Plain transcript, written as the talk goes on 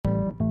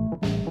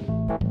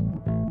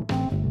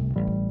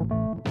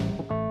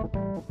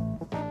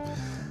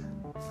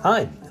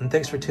Hi, and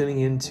thanks for tuning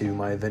in to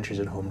my adventures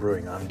at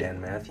homebrewing. I'm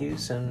Dan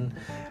Matthews, and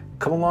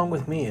come along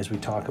with me as we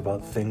talk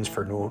about things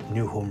for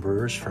new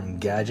homebrewers, from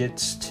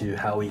gadgets to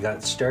how we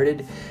got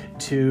started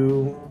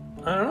to,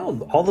 I don't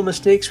know, all the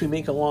mistakes we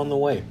make along the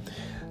way.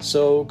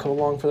 So come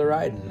along for the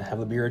ride and have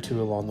a beer or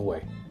two along the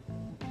way.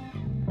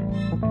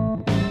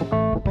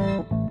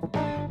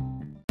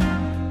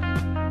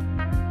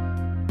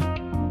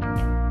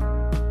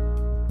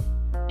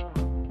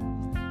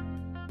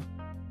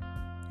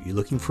 You're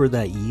looking for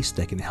that yeast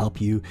that can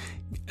help you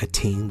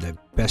attain the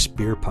best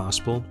beer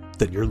possible,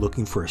 then you're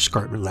looking for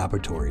Escarpment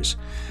Laboratories.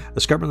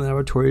 Escarpment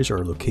Laboratories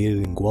are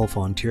located in Guelph,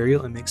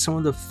 Ontario, and make some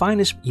of the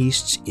finest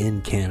yeasts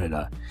in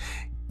Canada.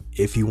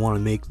 If you want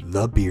to make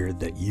the beer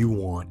that you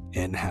want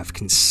and have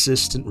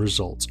consistent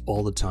results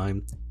all the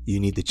time, you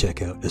need to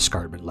check out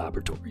Escarpment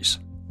Laboratories.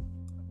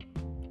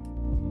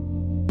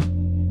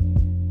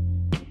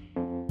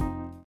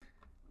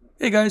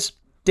 Hey guys,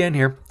 Dan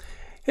here.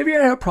 Have you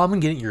ever had a problem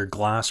getting your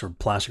glass or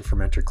plastic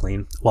fermenter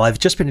clean? Well, I've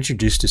just been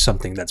introduced to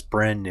something that's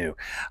brand new.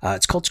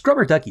 It's called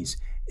Scrubber Duckies.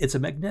 It's a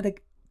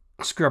magnetic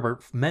scrubber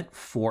meant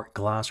for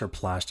glass or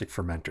plastic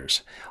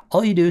fermenters.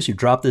 All you do is you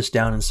drop this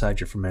down inside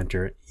your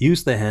fermenter,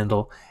 use the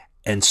handle,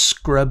 and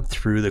scrub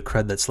through the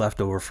crud that's left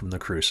over from the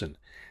crucian.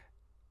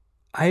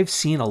 I've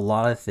seen a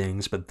lot of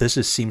things, but this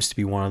seems to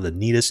be one of the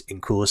neatest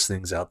and coolest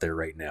things out there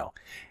right now.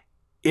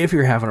 If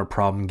you're having a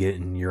problem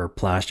getting your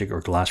plastic or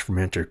glass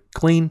fermenter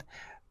clean,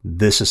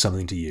 this is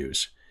something to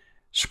use.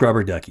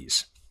 Scrubber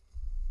Duckies.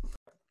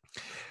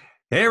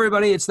 Hey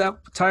everybody, it's that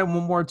time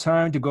one more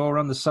time to go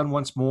around the sun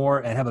once more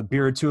and have a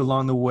beer or two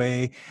along the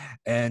way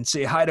and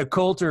say hi to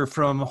Coulter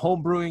from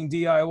Homebrewing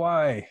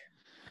DIY.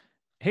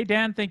 Hey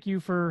Dan, thank you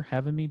for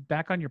having me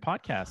back on your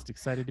podcast.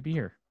 Excited to be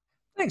here.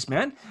 Thanks,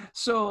 man.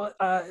 So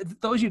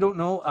those you don't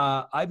know,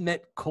 I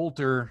met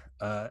Coulter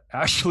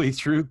actually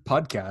through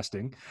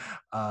podcasting.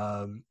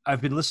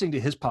 I've been listening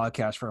to his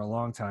podcast for a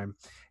long time,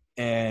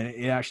 and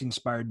it actually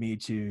inspired me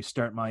to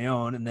start my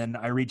own. And then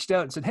I reached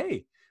out and said,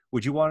 hey,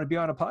 would you want to be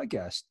on a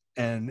podcast?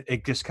 And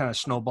it just kind of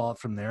snowballed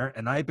from there.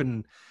 And I've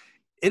been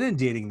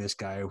inundating this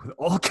guy with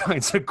all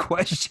kinds of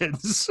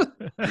questions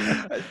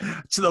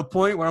to the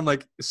point where I'm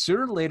like,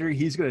 sooner or later,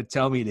 he's going to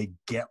tell me to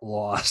get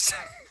lost.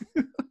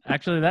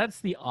 Actually,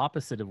 that's the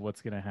opposite of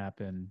what's going to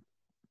happen.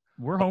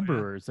 We're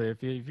homebrewers.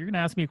 If you're going to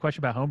ask me a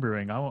question about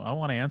homebrewing, I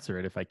want to answer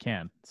it if I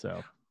can.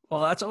 So. Well,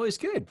 that's always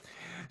good.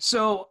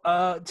 So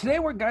today,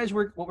 what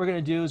we're going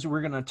to do is we're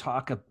going to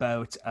talk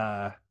about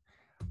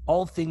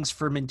all things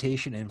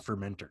fermentation and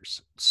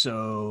fermenters.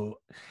 So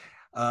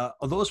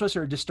those of us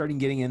who are just starting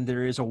getting in,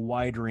 there is a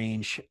wide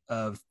range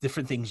of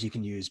different things you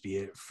can use, be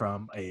it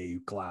from a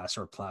glass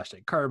or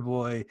plastic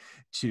carboy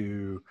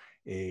to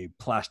a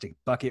plastic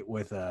bucket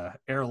with a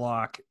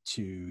airlock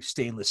to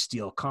stainless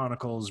steel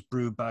conicals,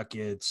 brew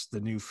buckets,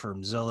 the new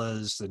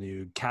Fermzillas, the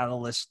new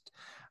Catalyst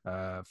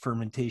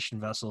fermentation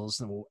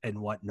vessels and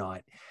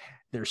whatnot.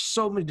 There's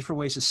so many different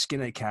ways to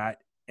skin a cat,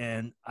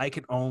 and I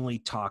can only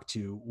talk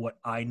to what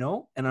I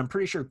know. And I'm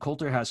pretty sure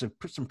Coulter has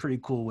some pretty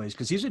cool ways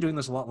because he's been doing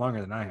this a lot longer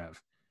than I have.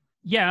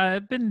 Yeah,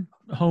 I've been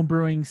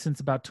homebrewing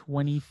since about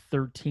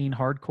 2013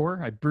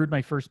 hardcore. I brewed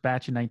my first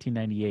batch in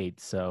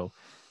 1998, so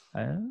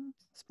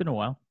it's been a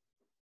while.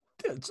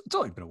 Yeah, it's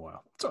only been a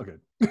while. It's all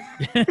good.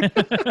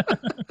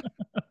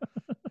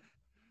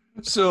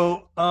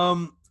 So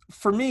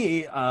for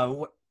me,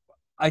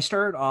 I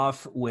started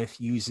off with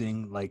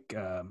using like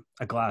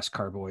a glass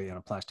carboy and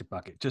a plastic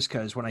bucket, just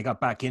because when I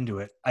got back into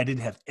it, I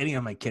didn't have any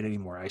on my kit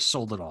anymore. I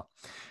sold it all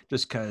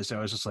just because I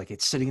was just like,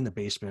 it's sitting in the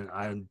basement.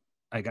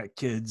 I got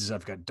kids,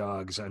 I've got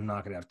dogs. I'm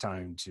not going to have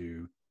time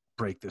to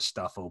break this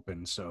stuff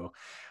open. So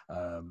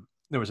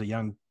there was a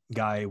young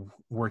guy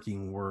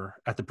working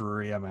at the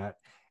brewery I'm at,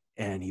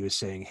 and he was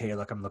saying, hey,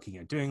 look, I'm looking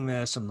at doing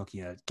this. I'm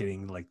looking at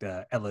getting like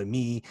the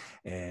LME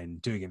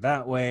and doing it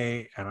that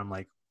way. And I'm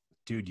like,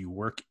 dude, you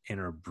work in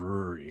a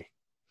brewery.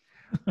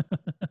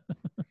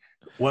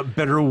 What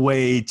better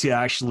way to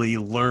actually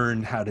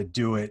learn how to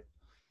do it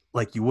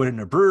like you would in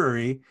a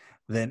brewery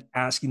than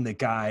asking the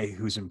guy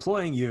who's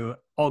employing you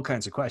all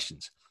kinds of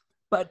questions?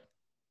 But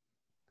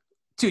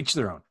to each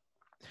their own.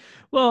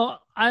 Well,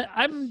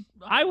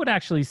 I would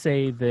actually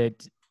say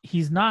that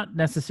he's not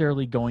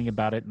necessarily going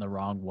about it in the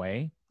wrong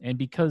way. And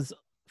because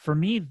for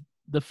me,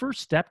 the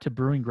first step to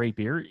brewing great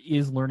beer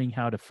is learning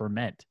how to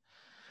ferment.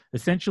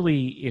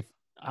 Essentially, if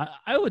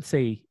I would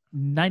say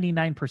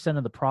 99%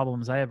 of the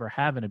problems I ever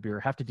have in a beer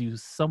have to do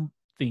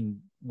something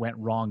went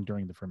wrong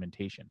during the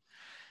fermentation.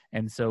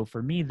 And so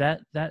for me,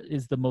 that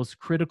is the most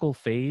critical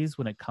phase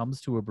when it comes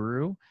to a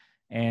brew.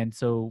 And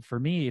so for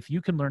me, if you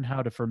can learn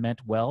how to ferment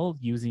well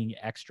using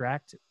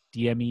extract,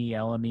 DME,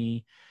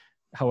 LME,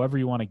 however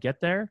you want to get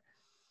there,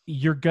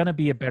 you're going to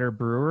be a better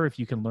brewer if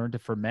you can learn to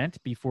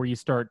ferment before you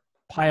start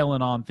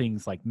piling on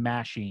things like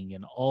mashing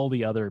and all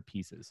the other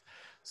pieces.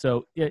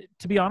 So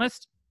to be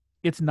honest,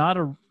 it's not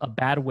a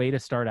bad way to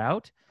start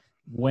out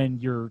when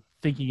you're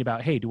thinking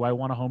about, hey, do I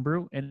want to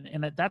homebrew?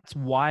 And that's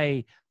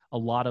why a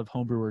lot of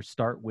homebrewers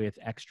start with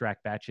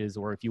extract batches,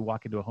 or if you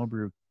walk into a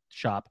homebrew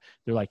shop,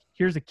 they're like,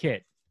 here's a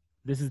kit.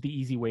 this is the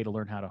easy way to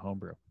learn how to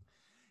homebrew.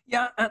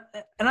 Yeah,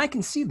 and I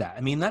can see that.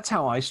 I mean, that's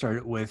how I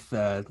started with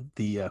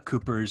the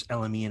Cooper's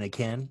LME in a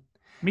can.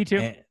 Me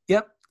too.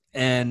 Yep,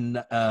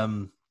 and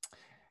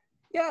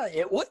yeah,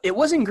 it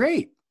wasn't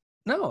great.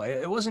 No,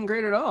 it wasn't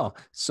great at all.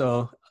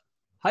 So,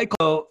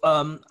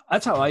 Heiko,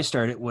 that's how I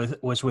started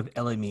was with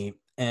LME,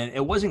 and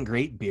it wasn't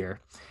great beer.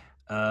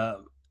 Uh,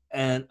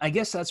 and I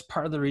guess that's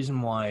part of the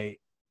reason why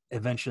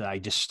eventually I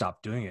just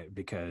stopped doing it,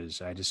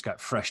 because I just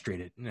got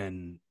frustrated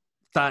and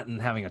thought in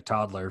having a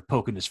toddler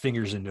poking his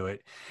fingers into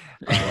it.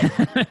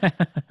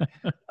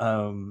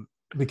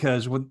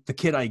 Because with the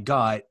kit I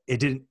got, it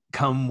didn't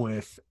come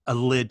with a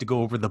lid to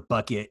go over the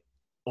bucket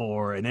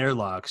or an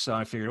airlock. So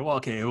I figured, well,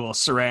 okay, well,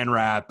 saran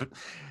wrap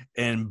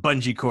and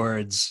bungee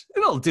cords,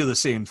 it'll do the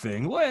same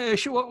thing.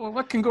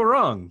 What can go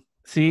wrong?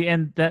 See,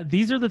 and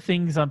these are the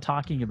things I'm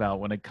talking about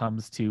when it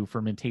comes to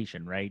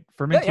fermentation, right? Yeah.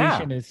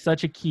 Fermentation is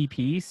such a key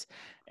piece,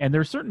 and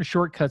there are certain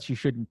shortcuts you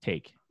shouldn't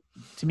take.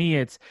 To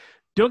me,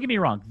 don't get me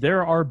wrong,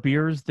 there are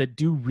beers that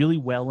do really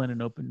well in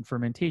an open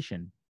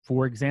fermentation.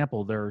 For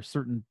example, there are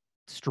certain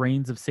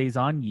strains of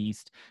Saison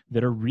yeast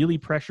that are really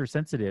pressure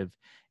sensitive,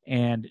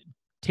 and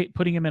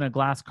putting them in a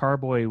glass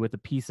carboy with a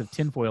piece of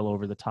tinfoil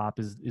over the top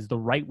is the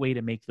right way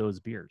to make those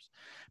beers.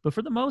 But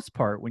for the most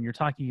part, when you're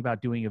talking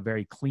about doing a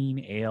very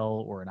clean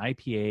ale or an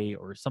IPA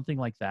or something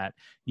like that,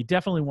 you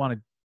definitely want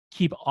to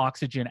keep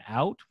oxygen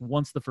out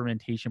once the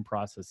fermentation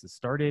process is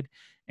started.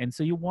 And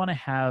so you want to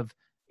have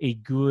a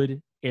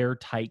good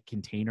airtight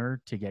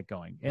container to get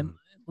going. And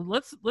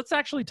let's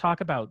actually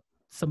talk about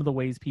some of the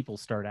ways people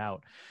start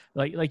out.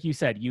 Like you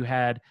said, you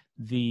had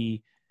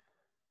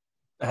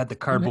I had the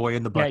carboy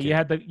in the bucket.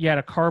 Yeah, you had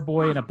a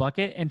carboy and a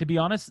bucket. And to be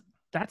honest,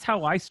 that's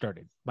how I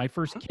started. My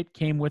first kit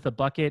came with a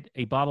bucket,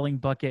 a bottling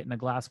bucket, and a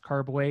glass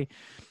carboy.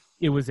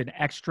 It was an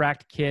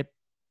extract kit.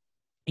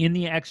 In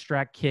the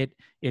extract kit,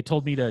 it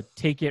told me to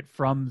take it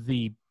from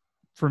the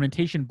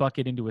fermentation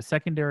bucket into a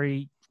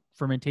secondary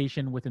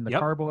fermentation within the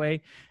carboy.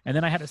 And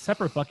then I had a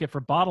separate bucket for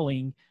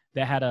bottling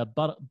that had a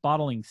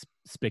bottling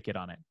spigot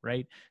on it,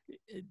 right?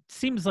 It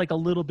seems like a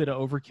little bit of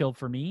overkill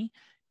for me,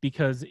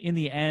 because in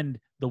the end,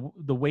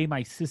 the way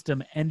my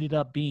system ended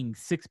up being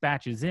 6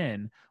 batches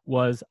in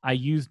was I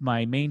used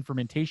my main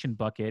fermentation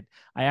bucket.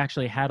 I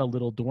actually had a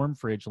little dorm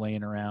fridge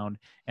laying around,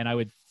 and I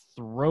would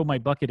throw my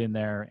bucket in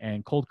there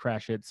and cold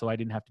crash it so I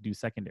didn't have to do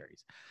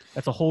secondaries.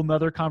 That's a whole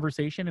nother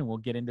conversation, and we'll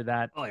get into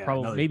that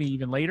maybe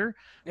even later.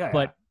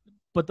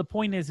 But the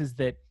point is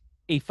that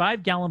a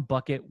 5-gallon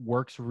bucket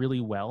works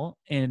really well.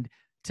 And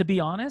to be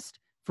honest,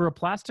 for a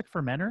plastic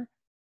fermenter,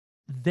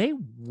 they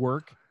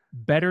work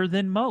better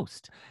than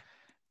most.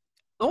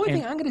 The only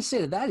thing I'm going to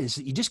say to that is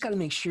that you just got to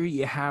make sure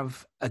you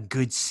have a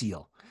good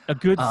seal. A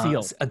good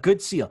seal. A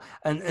good seal.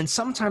 And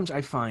sometimes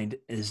I find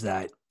is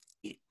that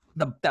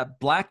that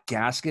black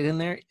gasket in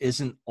there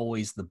isn't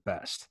always the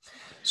best.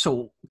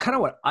 So kind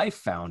of what I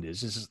found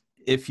is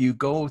if you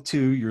go to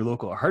your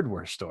local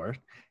hardware store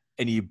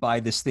and you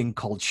buy this thing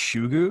called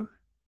Shugu,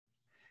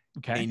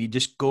 and you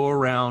just go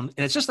around,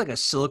 and it's just like a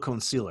silicone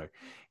sealer.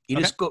 You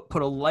just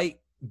put a light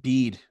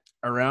bead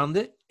around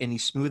it, and you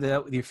smooth it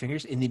out with your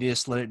fingers, and you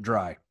just let it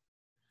dry.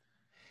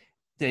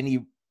 Then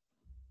you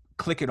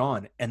click it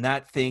on, and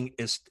that thing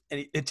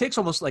it takes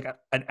almost like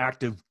an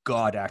act of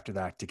God after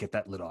that to get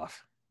that lid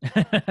off.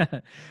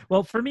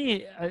 Well, for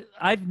me,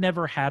 I've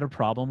never had a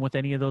problem with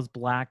any of those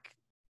black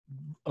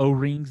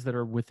O-rings that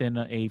are within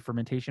a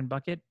fermentation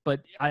bucket,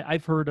 but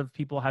I've heard of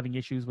people having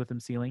issues with them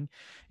sealing.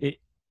 It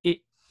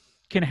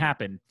can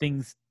happen.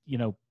 Things,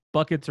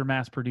 buckets are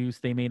mass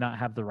produced. They may not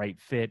have the right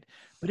fit,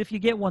 but if you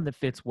get one that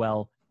fits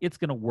well, it's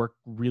going to work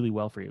really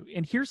well for you.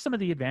 And here's some of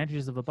the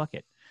advantages of a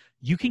bucket.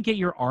 You can get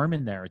your arm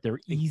in there. They're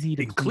easy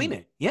to clean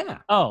it. Yeah.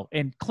 Oh,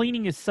 and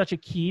cleaning is such a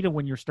key to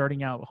when you're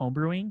starting out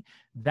homebrewing.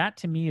 That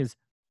to me is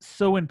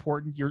so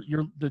important.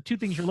 You're the two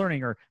things you're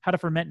learning are how to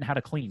ferment and how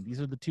to clean. These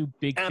are the two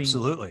big things.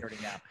 Absolutely.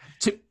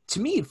 To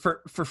me,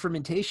 for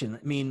fermentation,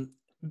 I mean,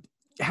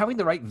 having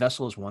the right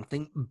vessel is one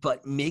thing,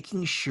 but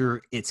making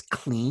sure it's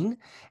clean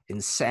and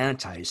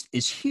sanitized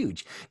is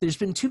huge. There's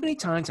been too many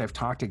times I've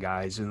talked to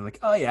guys and like,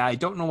 oh yeah, I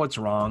don't know what's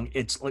wrong.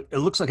 It's like, it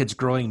looks like it's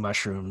growing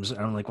mushrooms.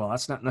 And I'm like, well,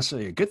 that's not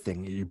necessarily a good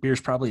thing. Your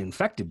beer's probably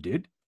infected,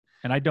 dude.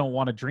 And I don't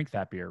want to drink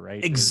that beer,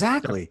 right?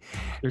 Exactly.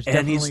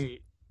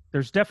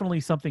 There's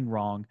definitely something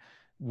wrong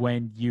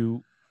when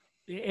you,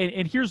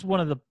 and here's one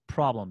of the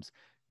problems.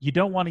 You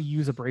don't want to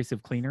use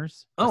abrasive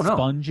cleaners.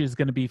 Sponge is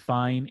going to be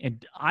fine.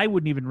 And I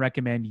wouldn't even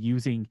recommend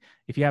using,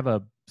 if you have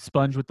a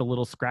sponge with the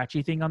little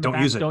scratchy thing on the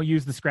back, don't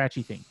use the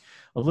scratchy thing.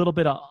 A little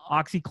bit of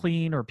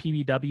OxyClean or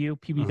PBW.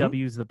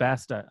 PBW is the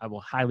best. I will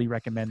highly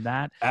recommend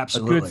that.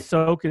 Absolutely. A good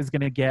soak is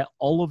going to get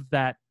all of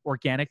that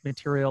organic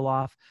material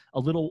off. A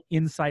little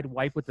inside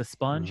wipe with the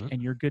sponge,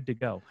 and you're good to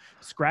go.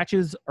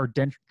 Scratches are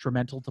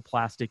detrimental to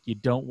plastic. You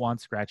don't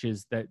want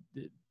scratches. That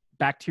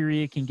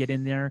bacteria can get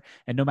in there,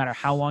 and no matter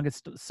how long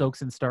it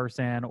soaks in Star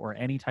San or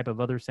any type of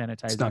other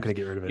sanitizer, it's not going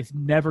to get rid of it. It's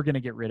never going to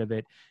get rid of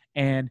it.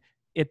 And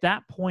at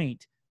that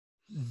point,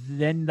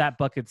 then that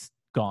bucket's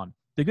gone.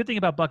 The good thing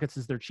about buckets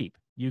is they're cheap.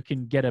 You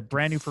can get a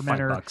brand new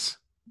fermenter. $5.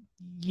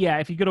 Yeah,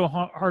 if you go to a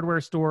hardware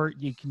store,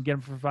 you can get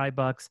them for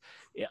 $5.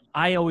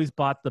 I always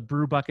bought the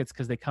brew buckets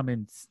because they come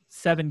in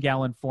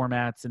 7-gallon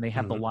formats and they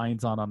have the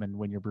lines on them. And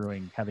when you're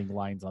brewing, having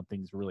lines on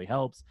things really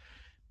helps.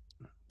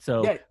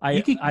 So Yeah,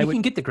 you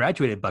can get the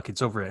graduated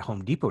buckets over at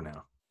Home Depot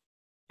now.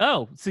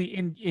 Oh, see,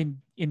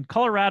 in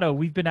Colorado,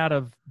 we've been out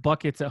of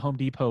buckets at Home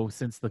Depot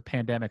since the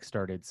pandemic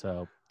started.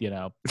 So,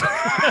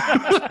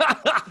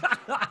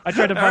 I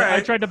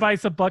tried to buy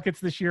some buckets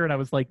this year, and I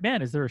was like,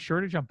 man, is there a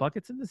shortage on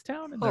buckets in this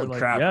town? And they're like,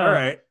 crap. yeah. All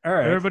right.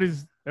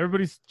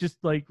 Everybody's just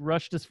like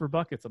rushed us for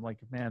buckets. I'm like,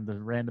 man, the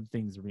random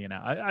things are being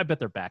out. I bet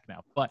they're back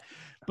now. But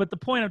the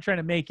point I'm trying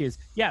to make is,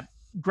 yeah,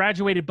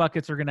 graduated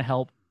buckets are going to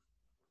help.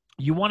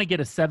 You want to get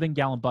a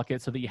 7-gallon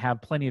bucket so that you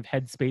have plenty of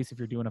headspace if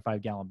you're doing a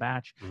 5-gallon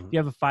batch. If you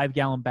have a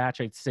 5-gallon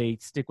batch, I'd say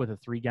stick with a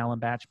 3-gallon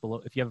batch.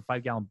 If you have a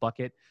 5-gallon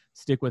bucket,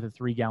 stick with a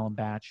 3-gallon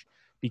batch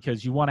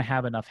because you want to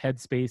have enough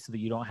headspace so that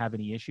you don't have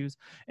any issues.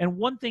 And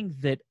one thing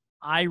that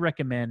I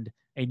recommend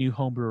a new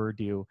home brewer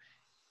do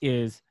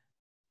is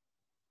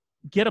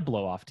get a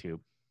blow-off tube.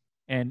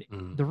 And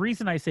the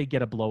reason I say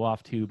get a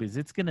blow-off tube is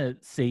it's going to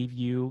save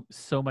you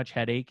so much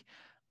headache.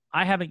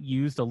 I haven't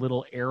used a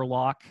little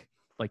airlock,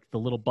 like the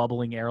little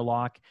bubbling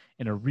airlock,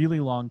 in a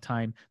really long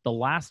time. The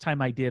last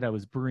time I did, I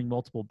was brewing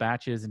multiple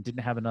batches and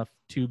didn't have enough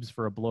tubes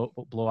for a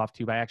blow-off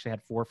tube. I actually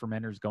had 4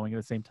 fermenters going at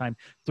the same time,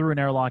 threw an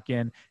airlock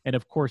in, and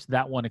of course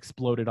that one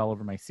exploded all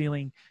over my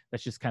ceiling.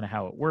 That's just kind of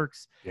how it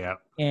works. Yeah.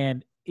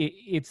 And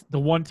it's the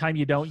one time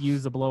you don't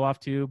use a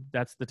blow-off tube,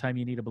 that's the time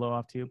you need a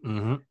blow-off tube.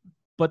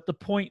 But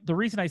the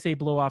reason I say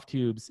blow-off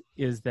tubes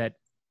is that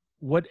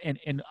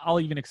and I'll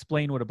even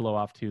explain what a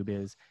blow-off tube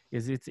is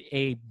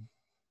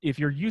if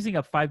you're using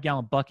a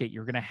 5-gallon bucket,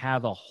 you're going to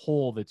have a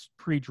hole that's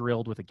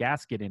pre-drilled with a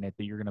gasket in it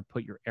that you're going to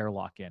put your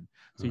airlock in.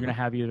 So you're going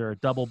to have either a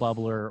double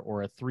bubbler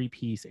or a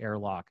 3-piece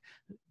airlock.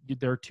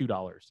 They're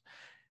 $2.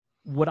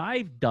 What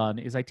I've done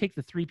is I take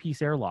the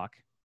 3-piece airlock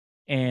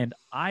and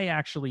I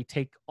actually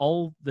take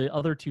all the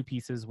other 2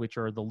 pieces, which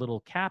are the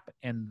little cap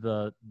and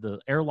the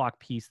airlock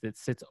piece that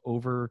sits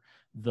over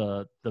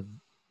the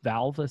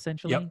valve,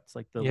 essentially. Yep. It's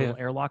like the little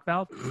airlock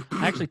valve.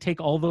 I actually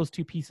take all those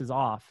 2 pieces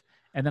off.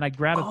 And then I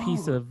grab a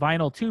piece of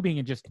vinyl tubing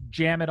and just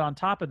jam it on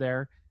top of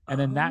there. And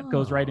then that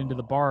goes right into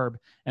the barb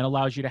and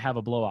allows you to have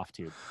a blow-off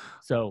tube.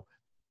 So,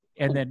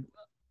 and then,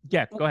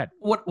 yeah, go ahead.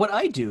 What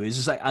I do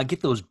is I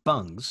get those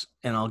bungs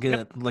and I'll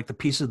get like the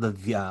piece of the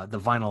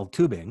vinyl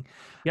tubing.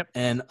 Yep.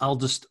 And I'll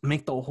just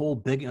make the hole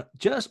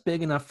just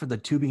big enough for the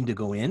tubing to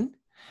go in.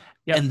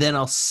 Yep. And then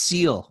I'll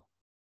seal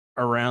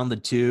around the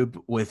tube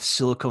with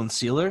silicone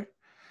sealer.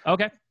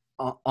 Okay.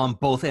 On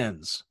both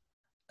ends.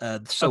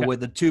 Where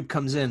the tube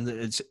comes in,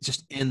 it's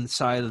just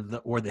inside of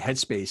where the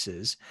headspace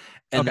is,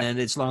 and then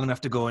it's long enough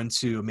to go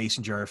into a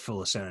mason jar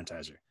full of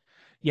sanitizer.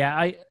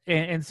 Yeah,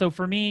 and so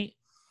for me,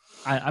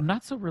 I'm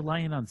not so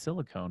reliant on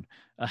silicone,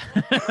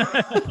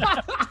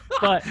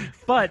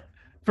 but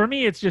for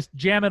me, it's just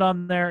jam it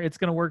on there. It's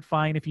going to work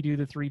fine if you do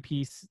the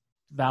 3-piece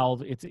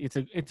valve. It's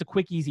a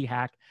quick, easy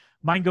hack.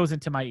 Mine goes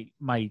into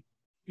my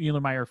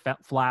Erlenmeyer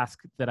flask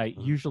that I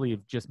usually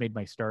have just made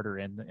my starter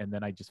in, and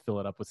then I just fill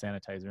it up with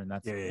sanitizer, and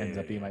that ends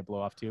up being my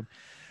blow-off tube.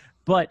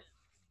 But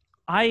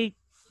I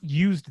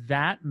used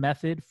that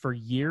method for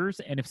years,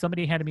 and if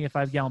somebody handed me a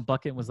 5-gallon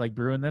bucket and was like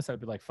brewing this, I'd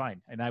be like,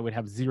 fine, and I would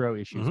have 0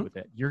 issues with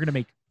it. You're going to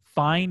make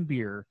fine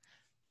beer,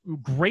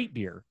 great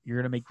beer. You're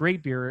going to make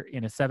great beer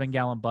in a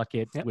 7-gallon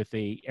bucket with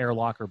a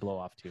airlock or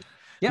blow-off tube.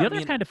 The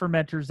other kind of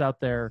fermenters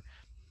out there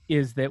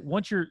is that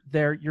once you're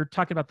there, you're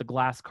talking about the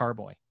glass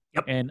carboy.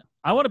 Yep. And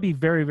I want to be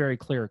very, very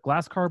clear.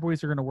 Glass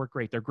carboys are going to work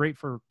great. They're great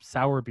for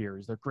sour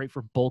beers. They're great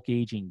for bulk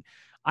aging.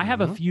 I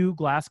have a few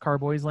glass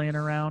carboys laying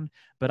around,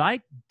 but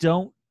I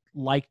don't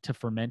like to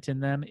ferment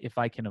in them if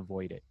I can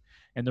avoid it.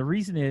 And the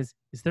reason is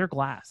they're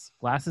glass.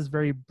 Glass is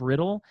very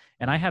brittle,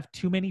 and I have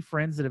too many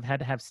friends that have had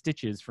to have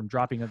stitches from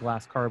dropping a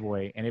glass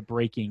carboy and it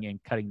breaking and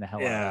cutting the hell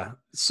out. Yeah.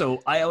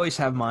 So I always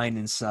have mine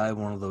inside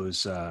one of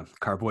those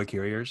carboy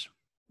carriers.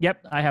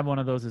 Yep, I have one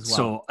of those as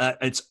well. So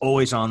it's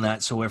always on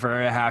that. So if I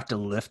have to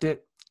lift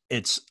it,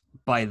 it's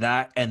by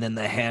that, and then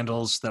the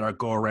handles that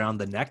go around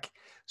the neck,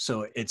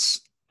 so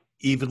it's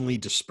evenly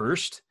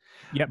dispersed.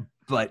 Yep.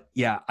 But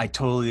yeah, I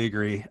totally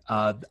agree.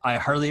 I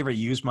hardly ever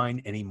use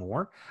mine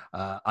anymore.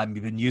 I've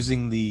been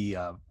using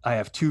I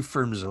have 2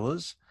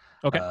 Firmzillas,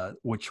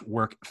 which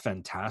work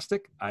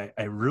fantastic.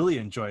 I really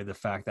enjoy the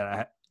fact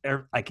that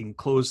I can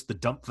close the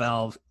dump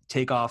valve,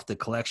 take off the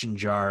collection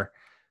jar,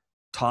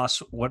 toss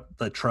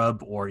the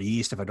trub or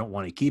yeast if I don't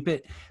want to keep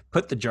it,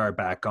 put the jar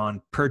back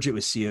on, purge it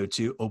with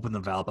CO2, open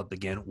the valve up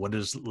again. What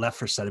is left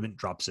for sediment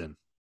drops in.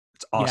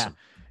 It's awesome.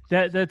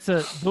 Yeah,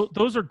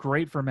 those are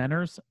great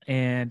fermenters,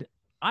 and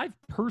I've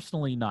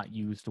personally not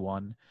used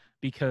one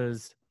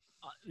because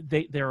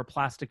they're a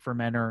plastic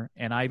fermenter,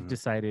 and I've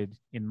decided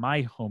in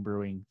my home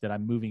brewing that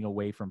I'm moving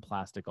away from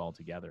plastic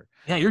altogether.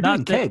 Yeah, you're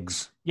doing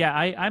kegs. Yeah,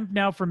 I'm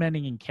now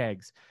fermenting in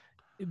kegs.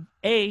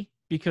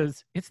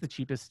 Because it's the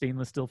cheapest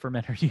stainless steel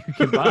fermenter you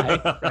can buy,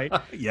 right?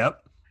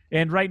 Yep.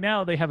 And right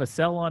now they have a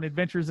sell on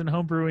Adventures in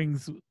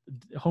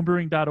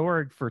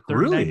homebrewing.org for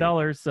Really?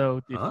 $39. So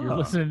if you're Oh.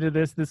 listening to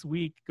this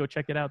week, go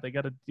check it out. They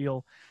got a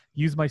deal.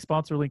 Use my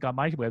sponsor link on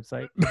my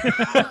website.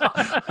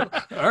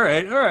 All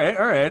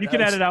right. You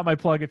can edit out my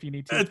plug if you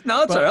need to.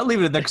 No, it's all right. I'll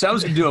leave it there because I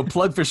was going to do a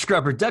plug for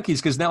Scrubber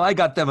Duckies because now I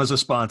got them as a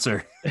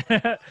sponsor.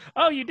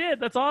 Oh, you did?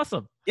 That's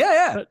awesome.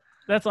 Yeah.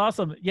 That's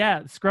awesome.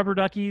 Yeah, Scrubber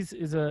Duckies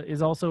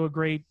is also a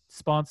great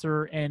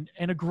sponsor and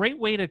a great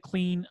way to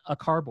clean a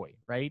carboy,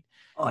 right?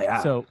 Oh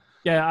yeah. So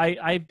yeah,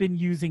 I've been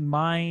using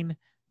mine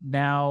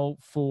now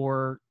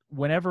for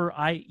whenever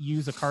I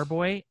use a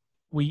carboy,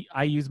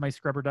 I use my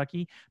Scrubber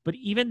Ducky. But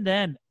even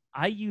then,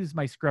 I use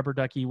my Scrubber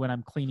Ducky when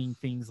I'm cleaning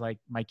things like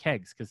my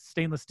kegs because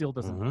stainless steel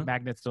doesn't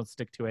magnets don't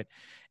stick to it.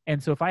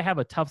 And so if I have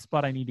a tough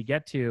spot I need to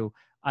get to,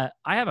 I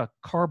have a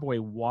carboy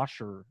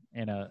washer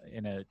and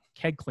a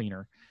keg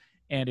cleaner.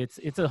 And it's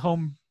a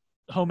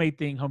homemade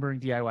thing,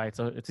 homebrewing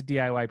DIY. It's a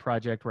DIY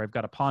project where I've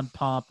got a pond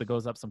pump that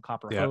goes up some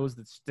copper hose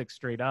that sticks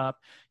straight up.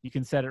 You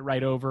can set it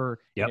right over.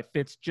 And it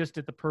fits just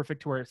at the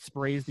perfect where it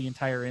sprays the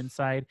entire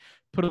inside.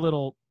 Put a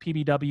little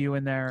PBW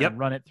in there and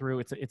run it through.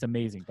 It's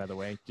amazing, by the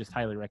way. Just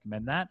highly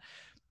recommend that.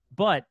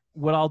 But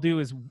what I'll do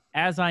is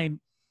as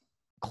I'm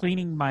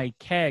cleaning my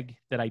keg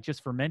that I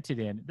just fermented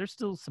in, there's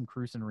still some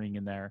Kreuzenring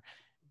in there.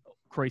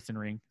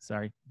 Kreuzenring,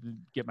 sorry,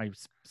 get my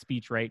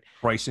speech right.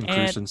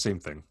 Kreuzen, same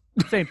thing.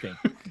 Same thing.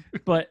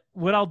 But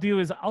what I'll do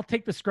is I'll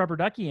take the Scrubber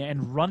Ducky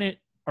and run it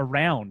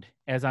around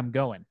as I'm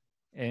going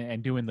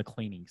and doing the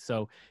cleaning.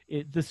 So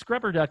the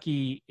Scrubber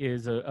Ducky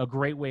is a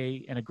great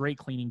way and a great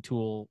cleaning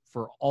tool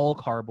for all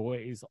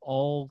carboys,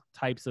 all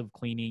types of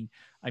cleaning.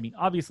 I mean,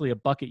 obviously a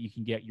bucket you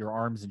can get your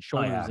arms and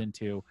shoulders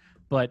into,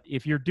 but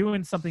if you're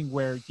doing something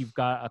where you've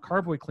got a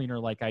carboy cleaner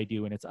like I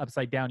do and it's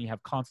upside down, you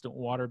have constant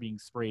water being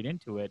sprayed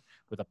into it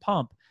with a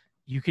pump,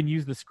 you can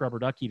use the Scrubber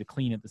Ducky to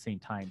clean at the same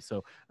time.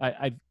 So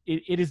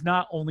it is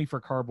not only for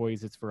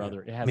carboys, it's for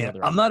other. It has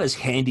other. I'm not as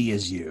handy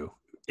as you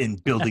in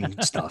building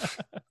stuff.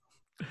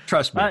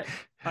 Trust me.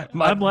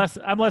 I'm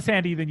less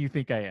handy than you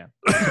think I am.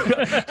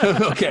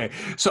 Okay,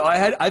 so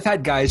I've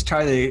had guys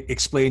try to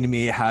explain to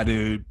me how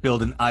to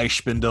build an eye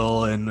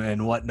spindle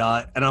and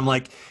whatnot, and I'm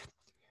like,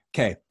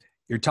 okay,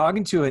 you're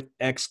talking to an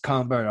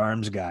ex-combat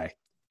arms guy,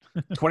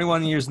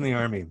 21 years in the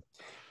Army.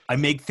 I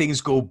make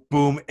things go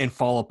boom and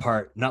fall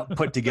apart, not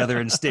put together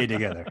and stay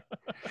together.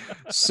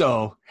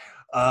 So,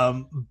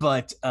 I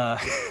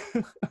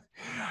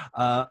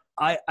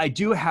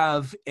do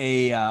have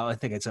I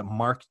think it's a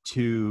Mark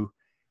II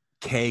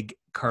keg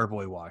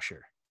carboy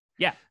washer.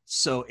 Yeah.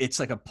 So it's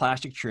like a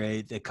plastic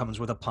tray that comes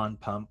with a pond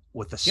pump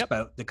with a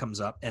spout that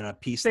comes up and a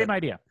piece. Same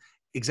idea.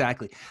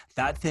 Exactly.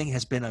 That thing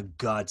has been a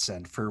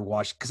godsend for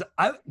washing. Because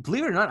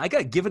believe it or not, I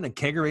got given a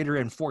kegerator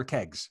and 4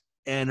 kegs.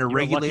 And a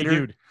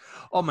regulator.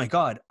 Oh my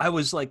God. I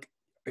was like,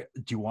 do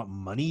you want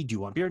money? Do you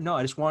want beer? No,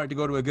 I just wanted to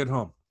go to a good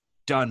home.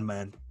 Done,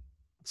 man.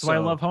 That's why I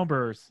love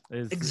homebrewers.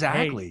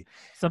 Exactly. Hey,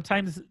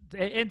 sometimes,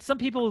 and some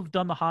people have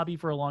done the hobby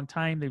for a long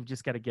time. They've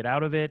just got to get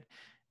out of it.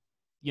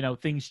 You know,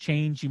 things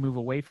change. You move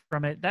away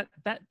from it.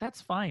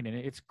 That's fine. And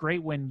it's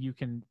great when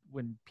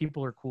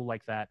people are cool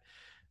like that.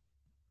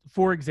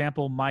 For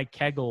example, my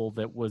keggle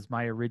that was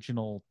my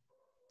original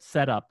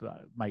setup,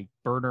 my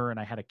burner, and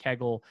I had a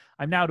keggle.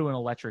 I'm now doing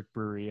electric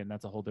brewery, and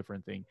that's a whole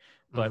different thing.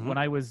 But when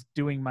I was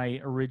doing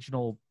my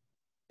original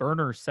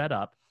burner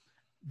setup,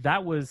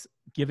 that was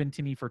given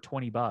to me for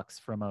 $20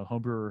 from a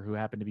home brewer who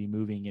happened to be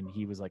moving, and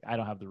he was like, I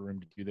don't have the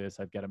room to do this.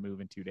 I've got to move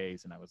in 2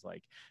 days. And I was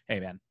like, hey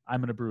man, I'm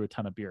going to brew a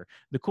ton of beer.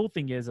 The cool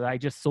thing is that I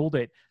just sold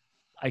it,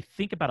 I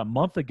think about a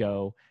month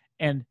ago,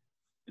 and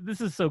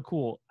this is so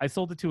cool. I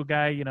sold it to a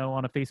guy,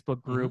 on a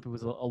Facebook group. It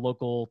was a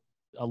local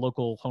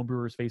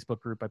homebrewers Facebook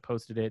group. I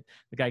posted it.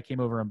 The guy came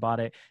over and bought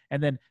it.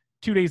 And then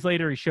 2 days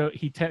later,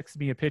 he texted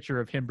me a picture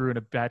of him brewing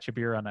a batch of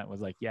beer on it.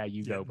 Was like, yeah,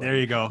 you go. There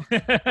you go.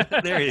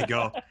 There you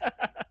go.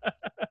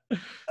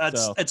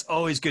 It's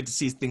always good to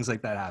see things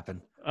like that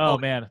happen. Oh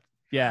man.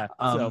 Yeah.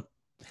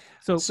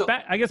 So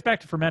I guess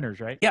back to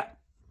fermenters, right? Yeah.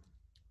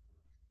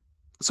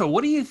 So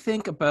what do you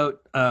think about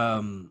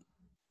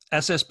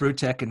SS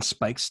Brewtech and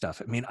Spike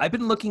stuff? I mean, I've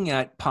been looking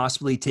at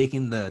possibly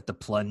taking the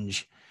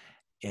plunge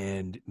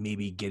and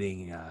maybe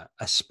getting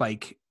a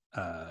Spike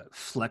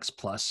Flex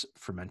Plus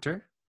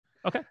fermenter.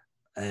 Okay.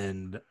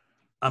 And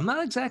I'm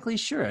not exactly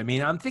sure. I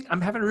mean,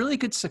 I'm having really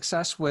good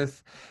success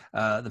with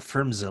the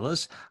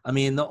Firmzillas. I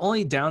mean, the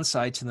only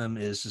downside to them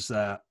is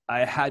that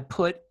I had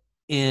put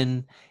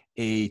in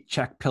a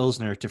Czech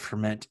Pilsner to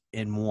ferment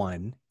in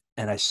one,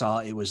 and I saw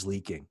it was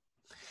leaking.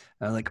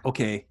 I'm like,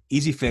 okay,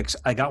 easy fix.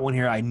 I got one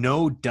here I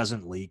know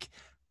doesn't leak.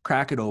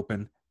 Crack it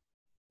open,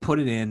 put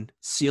it in,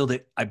 sealed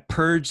it. I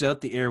purged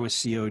out the air with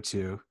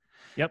CO2.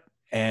 Yep.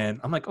 And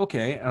I'm like,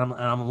 okay. And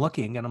I'm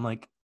looking, and I'm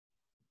like,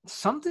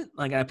 something,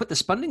 like I put the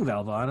spunding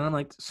valve on, and I'm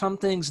like,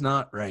 something's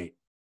not right.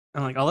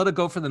 I'm like, I'll let it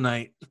go for the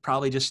night. It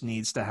probably just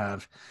needs to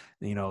have,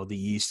 the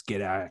yeast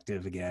get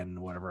active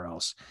again, whatever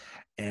else.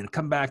 And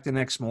come back the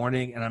next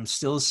morning, and I'm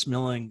still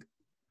smelling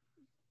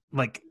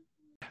like,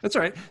 that's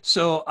all right.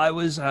 So I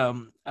was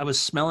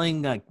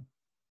smelling like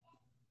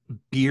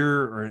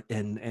beer or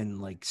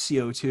and like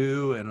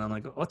CO2, and I'm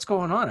like, what's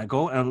going on? I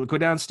go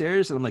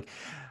downstairs and I'm like,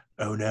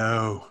 oh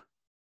no,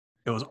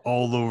 it was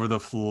all over the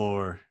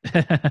floor.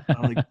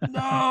 I'm like,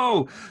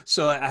 no.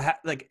 So I had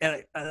like,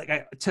 and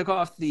I took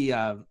off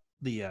the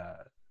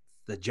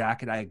the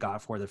jacket I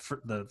got for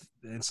the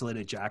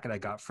insulated jacket I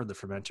got for the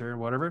fermenter or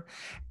whatever,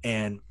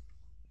 and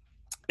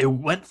it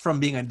went from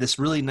being this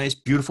really nice,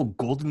 beautiful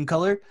golden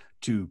color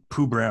to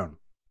poo brown.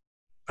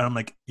 And I'm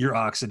like, you're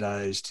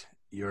oxidized.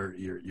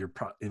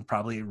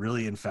 Probably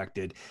really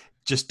infected.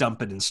 Just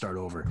dump it and start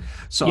over.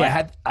 So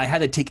Yeah. I had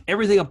to take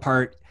everything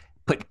apart,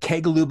 put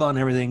keg lube on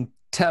everything,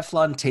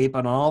 Teflon tape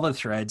on all the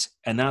threads,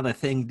 and now the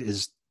thing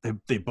is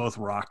they both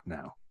rock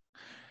now.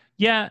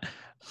 Yeah.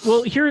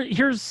 Well,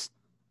 here's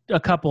a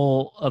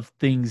couple of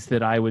things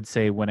that I would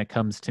say when it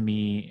comes to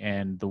me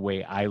and the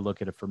way I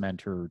look at a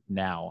fermenter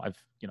now.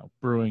 I've,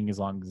 brewing as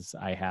long as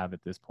I have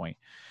at this point.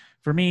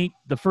 For me,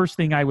 the first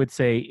thing I would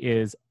say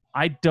is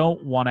I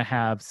don't want to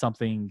have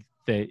something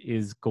that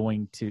is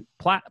going to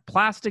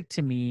plastic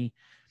to me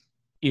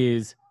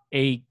is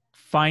a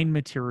fine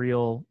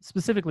material,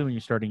 specifically when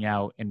you're starting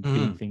out and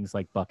doing things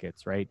like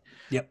buckets, right?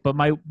 Yep. But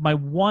my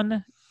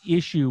one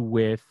issue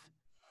with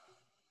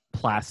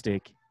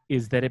plastic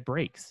is that it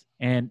breaks,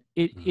 and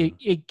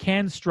it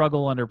can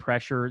struggle under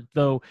pressure.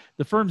 Though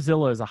the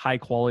FermZilla is a high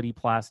quality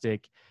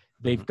plastic,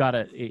 they've got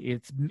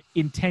its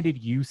intended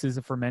use as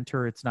a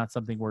fermenter. It's not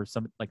something where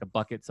like a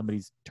bucket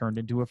somebody's turned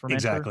into a fermenter.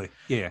 Exactly.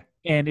 Yeah.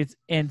 And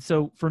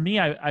so for me,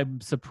 I'm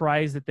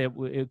surprised that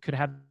it could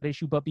have that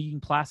issue, but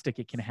being plastic,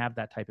 it can have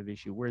that type of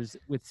issue. Whereas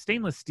with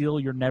stainless steel,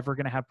 you're never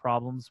going to have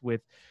problems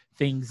with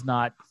things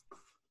not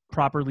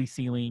properly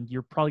sealing.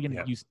 You're probably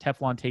going to use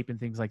Teflon tape and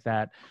things like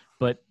that.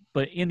 But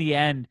in the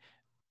end,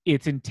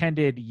 its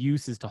intended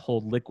use is to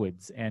hold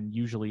liquids and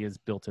usually is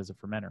built as a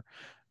fermenter.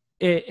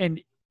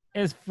 And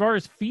as far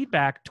as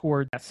feedback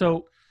toward that,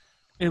 so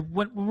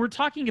when we're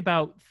talking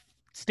about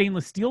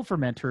stainless steel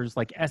fermenters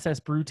like SS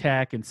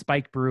Brewtech and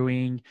Spike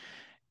Brewing,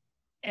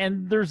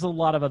 and there's a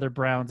lot of other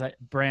brands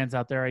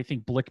out there. I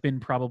think Blickman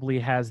probably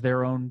has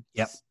their own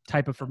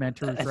type of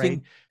fermenters, I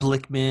think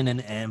Blickman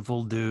and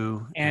Anvil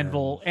do.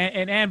 Anvil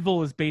and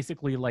Anvil is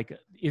basically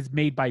is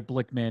made by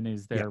Blickman,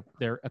 is their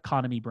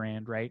economy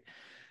brand, right?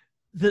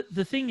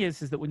 The thing is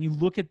that when you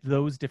look at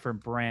those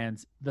different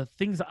brands, the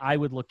things I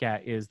would look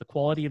at is the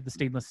quality of the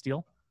stainless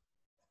steel.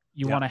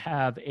 You want to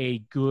have a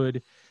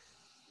good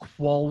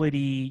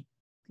quality,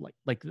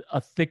 like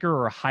a thicker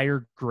or a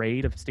higher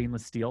grade of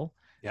stainless steel.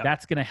 Yep.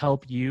 That's going to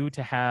help you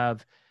to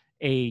have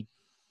a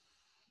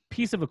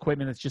piece of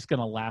equipment that's just going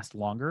to last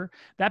longer.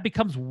 That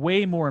becomes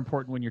way more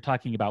important when you're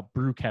talking about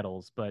brew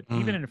kettles. But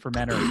even in a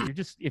fermenter,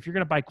 if you're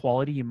going to buy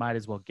quality, you might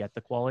as well get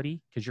the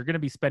quality, because you're going to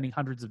be spending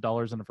hundreds of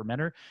dollars on a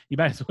fermenter. You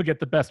might as well get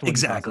the best one.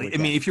 Exactly. I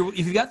mean, if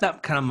you got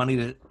that kind of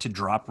money to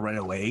drop right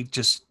away,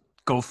 just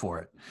go for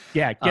it.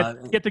 Yeah,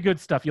 get the good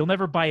stuff. You'll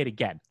never buy it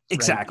again.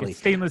 Exactly. Right? It's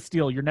stainless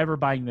steel. You're never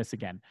buying this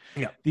again.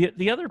 Yeah.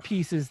 The other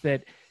piece is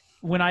that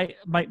when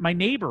my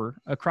neighbor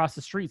across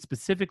the street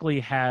specifically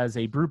has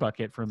a brew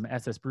bucket from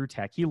SS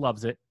Brewtech. He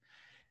loves it.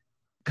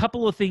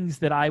 Couple of things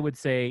that I would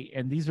say,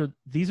 and these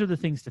are the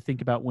things to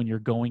think about when you're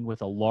going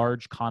with a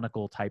large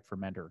conical type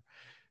fermenter.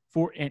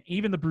 And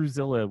even the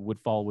BrewZilla would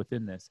fall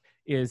within this,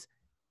 is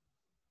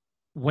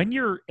when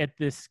you're at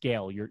this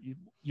scale,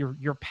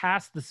 you're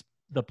past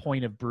the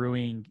point of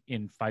brewing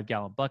in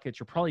 5-gallon buckets.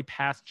 You're probably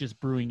past just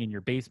brewing in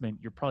your basement.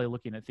 You're probably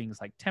looking at things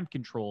like temp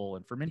control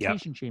and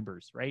fermentation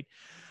chambers, right?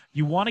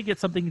 You want to get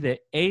something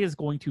that is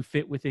going to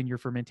fit within your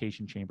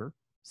fermentation chamber.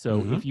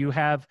 So if you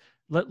have,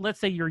 let's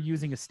say you're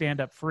using a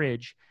stand-up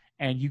fridge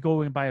and you go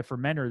and buy a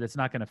fermenter that's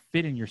not going to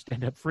fit in your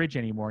stand-up fridge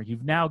anymore,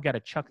 you've now got to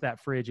chuck that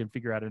fridge and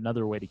figure out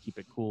another way to keep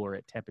it cooler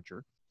at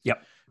temperature.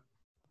 Yep.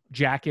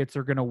 Jackets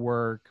are going to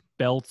work.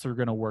 Belts are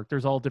going to work.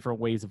 There's all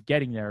different ways of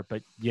getting there,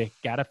 but you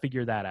got to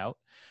figure that out.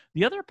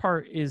 The other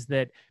part is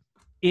that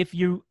if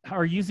you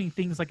are using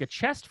things like a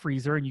chest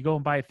freezer and you go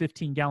and buy a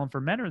 15-gallon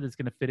fermenter that's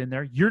going to fit in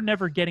there, you're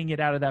never getting it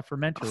out of that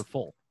fermenter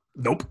full.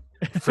 Nope.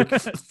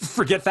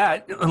 Forget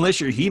that, unless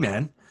you're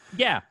He-Man.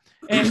 Yeah.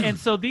 And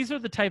so these are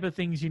the type of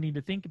things you need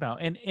to think about.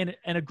 And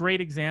a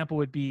great example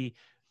would be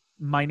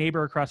my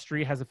neighbor across the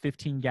street has a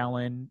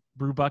 15-gallon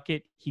brew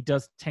bucket. He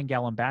does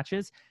 10-gallon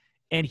batches,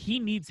 and he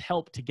needs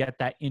help to get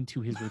that into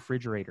his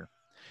refrigerator.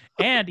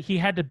 And he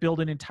had to build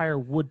an entire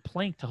wood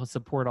plank to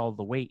support all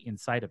the weight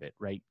inside of it,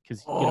 right?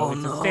 Because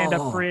it's a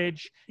stand-up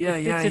fridge. It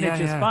fits in it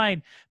just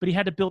fine. But he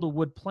had to build a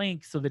wood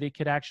plank so that it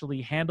could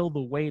actually handle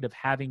the weight of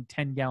having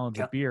 10 gallons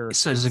of beer.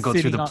 So it doesn't go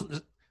through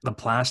the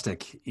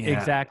plastic. Yeah.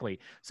 Exactly.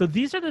 So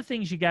these are the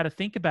things you got to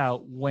think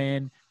about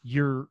when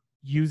you're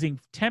using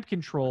temp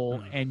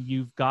control and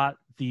you've got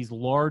these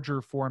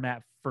larger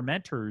format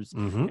fermenters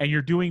and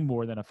you're doing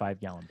more than a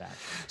 5-gallon batch.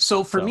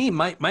 So for me,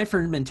 my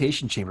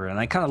fermentation chamber, and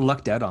I kind of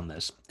lucked out on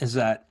this, is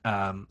that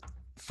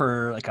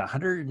for like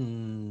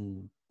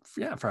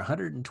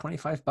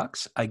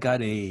 $125, I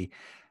got a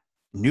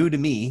new to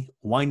me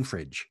wine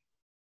fridge.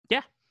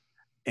 Yeah.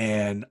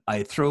 And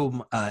I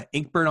throw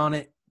Inkbird on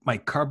it. My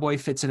carboy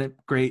fits in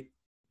it great.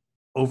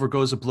 Over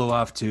goes a blow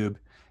off tube.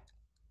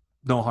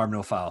 no harm,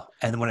 no foul.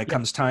 And when it Yep.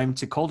 comes time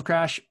to cold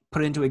crash,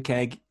 put it into a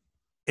keg,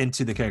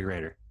 into the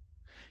kegerator.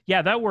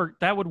 Yeah, that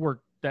would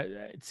work.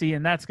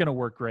 And that's going to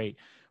work great.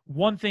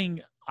 One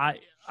thing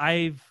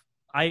I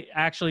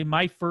actually,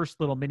 my first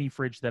little mini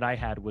fridge that I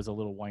had was a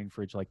little wine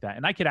fridge like that,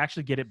 and I could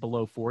actually get it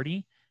below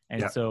 40,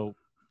 and Yeah. so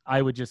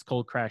I would just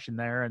cold crash in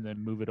there and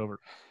then move it over.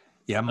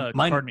 Yeah,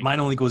 mine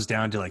only goes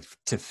down to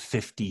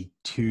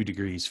 52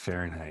 degrees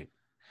Fahrenheit.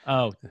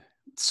 Oh,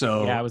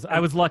 so yeah, I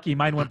was lucky.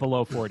 Mine went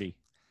below 40.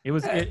 It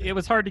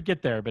was hard to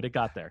get there, but it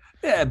got there.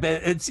 Yeah,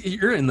 but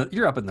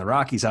you're up in the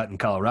Rockies out in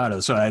Colorado,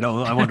 so I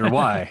wonder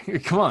why.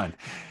 Come on.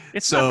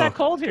 It's not that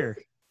cold here.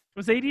 It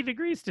was 80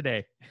 degrees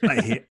today.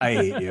 I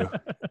hate you.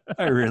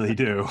 I really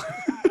do.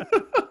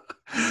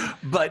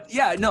 But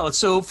yeah, no.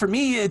 So for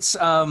me, it's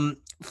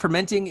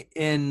fermenting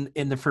in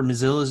the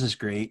Firmizillas is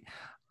great,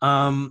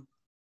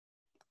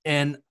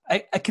 and I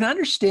can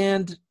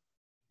understand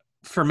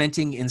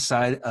fermenting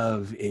inside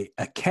of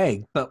a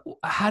keg, but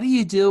how do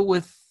you deal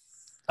with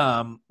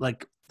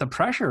like the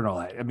pressure and all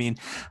that? I mean,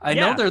 I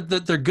know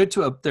they're good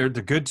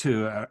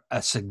to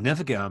a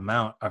significant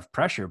amount of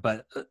pressure,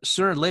 but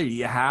sooner or later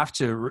you have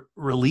to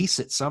release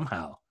it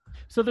somehow.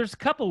 So there's a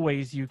couple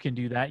ways you can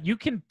do that. You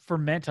can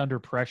ferment under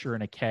pressure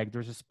in a keg.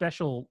 There's a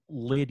special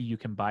lid you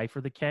can buy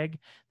for the keg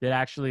that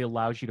actually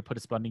allows you to put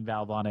a spunding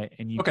valve on it,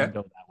 and you can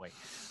go that way.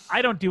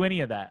 I don't do any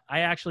of that.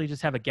 I actually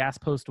just have a gas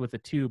post with a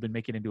tube and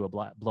make it into a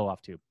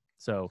blow-off tube.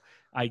 So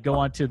I go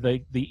onto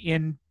the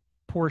in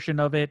portion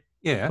of it,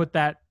 put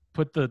the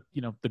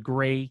the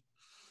gray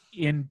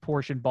in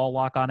portion ball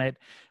lock on it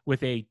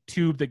with a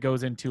tube that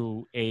goes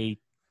into a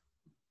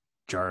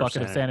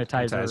bucket of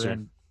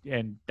sanitizer.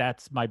 And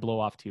that's my blow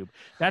off tube.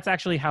 That's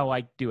actually how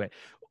I do it.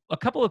 A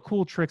couple of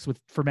cool tricks with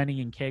fermenting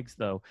in kegs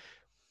though.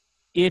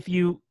 If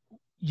you're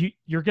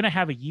going to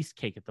have a yeast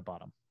cake at the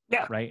bottom.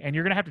 Yeah. Right. And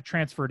you're going to have to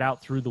transfer it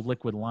out through the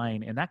liquid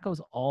line, and that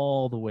goes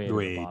all the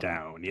way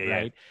down. Yeah.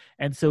 Right.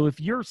 And so if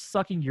you're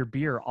sucking your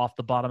beer off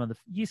the bottom of the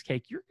yeast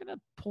cake, you're going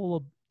to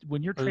pull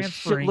when you're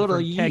transferring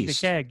from keg to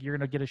keg, you're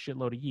going to get a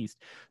shitload of yeast.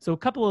 So a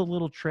couple of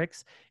little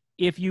tricks.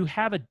 If you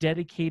have a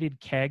dedicated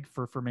keg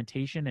for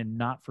fermentation and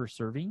not for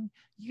serving,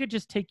 you could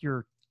just take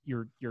your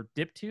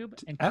dip tube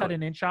and cut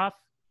an inch off,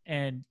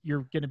 and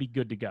you're going to be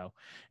good to go.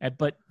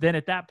 But then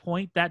at that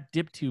point, that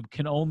dip tube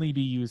can only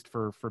be used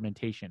for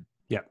fermentation.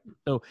 Yeah.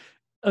 So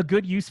a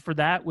good use for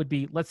that would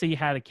be, let's say you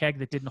had a keg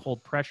that didn't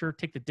hold pressure,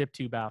 take the dip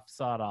tube out,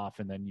 saw it off,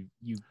 and then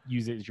you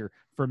use it as your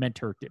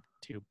fermenter dip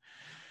tube.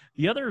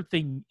 The other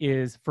thing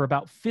is, for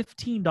about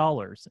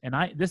 $15, and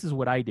this is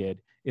what I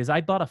did, is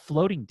I bought a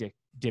floating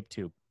dip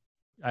tube.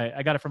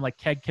 I got it from like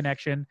Keg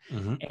Connection,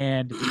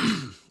 and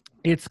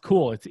it's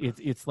cool.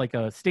 It's like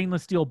a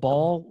stainless steel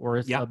ball, or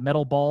it's a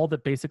metal ball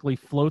that basically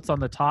floats on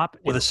the top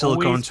with a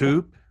silicone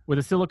tube. With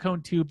a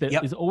silicone tube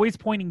that is always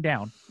pointing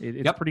down.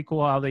 It's pretty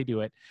cool how they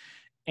do it.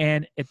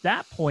 And at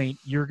that point,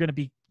 you're going to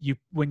be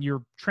when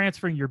you're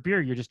transferring your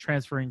beer, you're just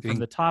transferring from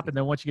the top, and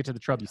then once you get to the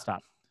trub, you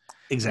stop.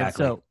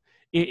 Exactly. And so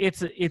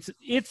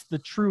it's the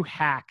true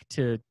hack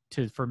to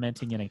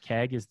fermenting in a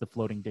keg is the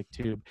floating dip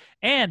tube.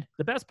 And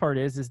the best part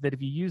is that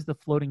if you use the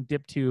floating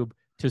dip tube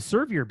to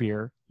serve your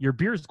beer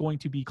is going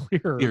to be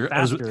clearer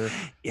faster.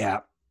 Yeah.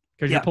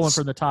 Because you're pulling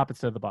from the top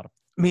instead of the bottom.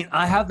 I mean,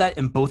 I have that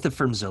in both the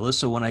Firmzilla.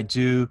 So when I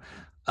do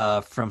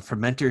from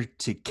fermenter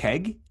to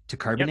keg to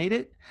carbonate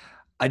it,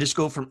 I just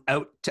go from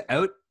out to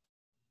out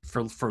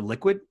for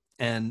liquid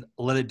and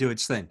let it do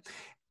its thing.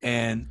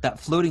 And that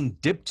floating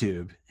dip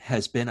tube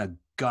has been a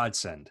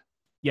godsend.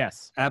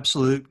 Yes.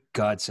 Absolute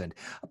godsend.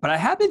 But I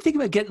have been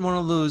thinking about getting one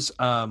of those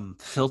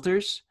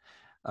filters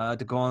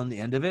to go on the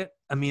end of it.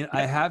 I mean,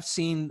 I have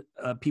seen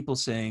people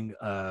saying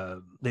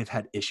they've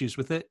had issues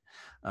with it,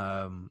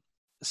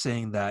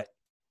 saying that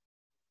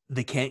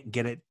they can't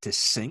get it to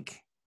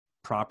sync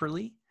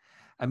properly.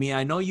 I mean,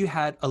 I know you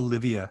had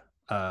Olivia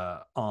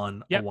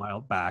on a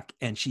while back,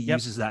 and she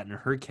uses that in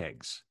her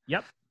kegs.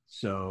 Yep.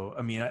 So,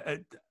 I mean,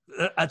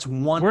 that's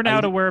one. We're now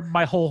to where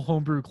my whole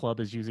homebrew club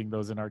is using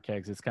those in our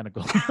kegs. It's kind of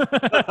cool.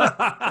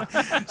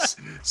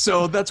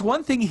 So that's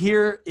one thing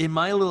here in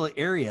my little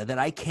area that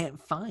I can't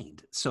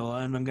find. So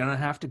I'm going to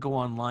have to go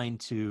online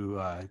into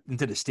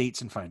the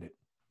States and find it.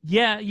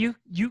 Yeah,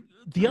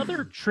 the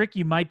other trick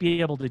you might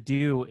be able to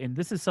do, and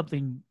this is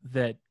something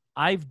that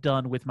I've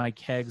done with my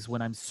kegs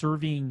when I'm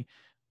serving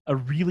a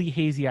really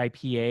hazy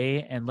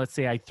IPA, and let's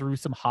say I threw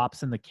some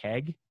hops in the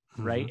keg,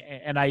 right?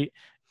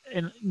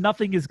 And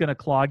nothing is going to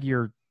clog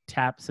your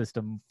tap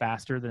system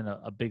faster than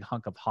a big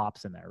hunk of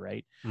hops in there,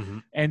 right?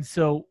 And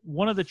so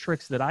one of the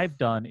tricks that I've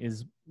done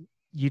is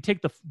you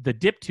take the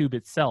dip tube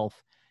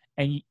itself,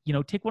 and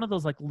take one of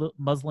those like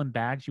muslin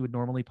bags you would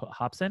normally put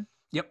hops in.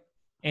 Yep.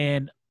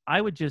 And I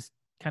would just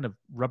kind of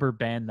rubber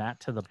band that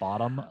to the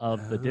bottom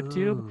of the dip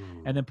tube,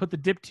 and then put the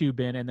dip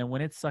tube in, and then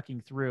when it's sucking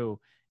through,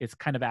 it's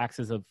kind of acts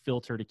as a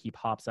filter to keep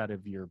hops out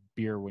of your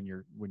beer when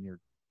you're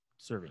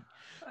serving.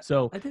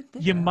 So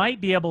you might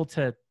be able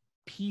to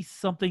piece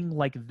something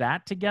like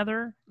that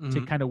together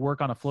to Mhm. kind of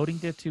work on a floating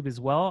dip tube as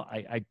well.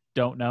 I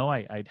don't know.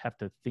 I'd have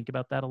to think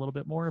about that a little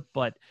bit more,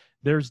 but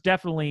there's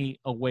definitely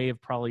a way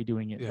of probably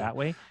doing it Yeah. that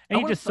way. I And you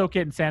would have just thought soak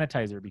it in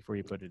sanitizer before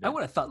you put it I in.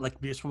 would have thought like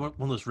just one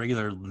of those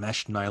regular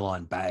mesh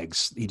nylon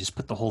bags. You just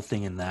put the whole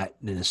thing in that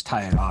and then just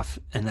tie it off.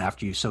 And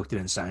after you soaked it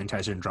in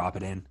sanitizer and drop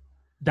it in.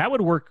 That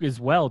would work as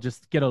well.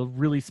 Just get a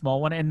really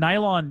small one. And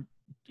nylon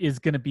is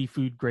going to be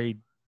food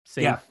grade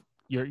Yeah. safe.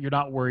 You're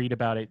not worried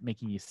about it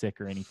making you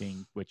sick or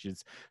anything, which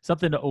is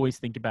something to always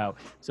think about.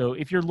 So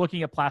if you're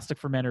looking at plastic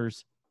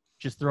fermenters,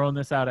 just throwing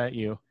this out at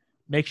you,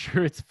 make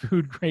sure it's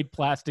food grade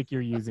plastic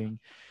you're using.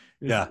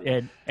 Yeah.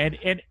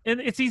 And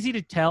it's easy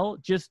to tell.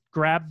 Just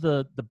grab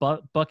the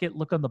bucket,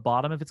 look on the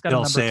bottom. If it's got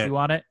It'll a say number it. 2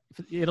 on it,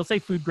 it'll say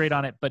food grade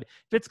on it. But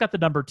if it's got the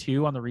number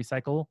 2 on the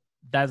recycle,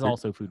 that's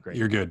also food grade.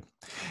 You're good.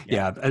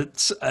 Yeah. Yeah.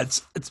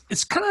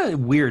 It's kind of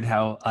weird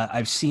how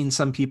I've seen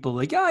some people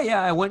like, oh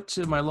yeah, I went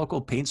to my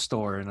local paint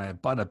store and I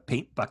bought a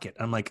paint bucket.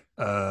 I'm like,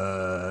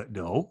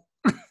 no,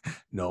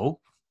 no,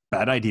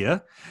 bad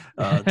idea.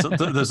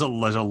 There's a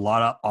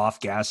lot of off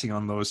gassing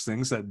on those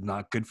things that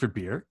not good for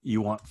beer. You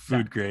want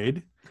food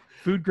grade.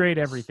 Food grade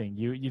everything.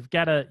 You've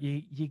got to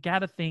you got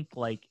to think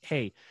like,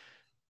 hey,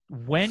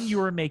 when you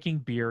are making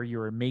beer,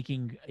 you are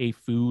making a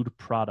food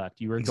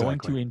product. You are going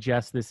to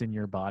ingest this in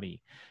your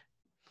body.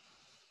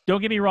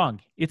 Don't get me wrong.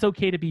 It's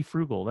okay to be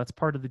frugal. That's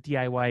part of the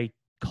DIY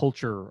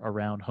culture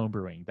around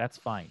homebrewing. That's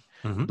fine.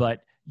 Mhm.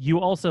 But you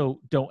also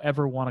don't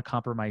ever want to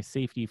compromise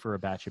safety for a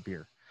batch of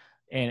beer.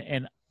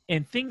 And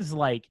things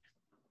like,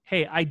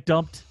 hey, I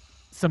dumped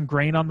some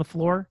grain on the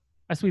floor.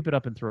 I sweep it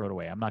up and throw it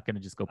away. I'm not going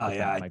to just go put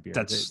that in my beer.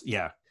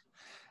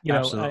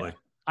 Absolutely.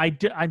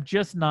 I'm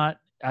just not.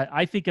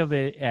 I think of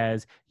it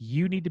as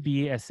you need to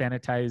be as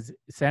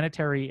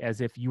sanitary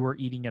as if you were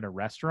eating at a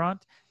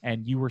restaurant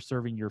and you were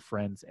serving your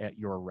friends at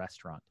your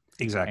restaurant.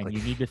 Exactly. And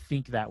you need to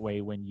think that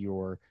way when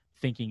you're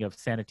thinking of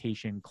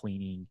sanitation,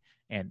 cleaning,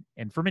 and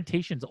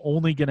fermentation's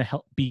only going to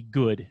help be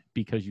good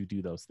because you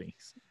do those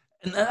things.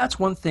 And that's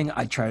one thing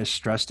I try to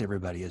stress to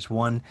everybody is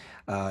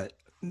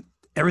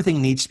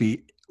everything needs to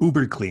be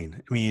uber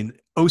clean. I mean,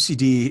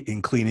 OCD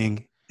in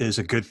cleaning is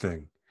a good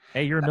thing.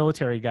 Hey, you're a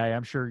military guy.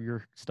 I'm sure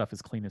your stuff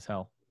is clean as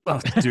hell.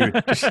 Oh, dude.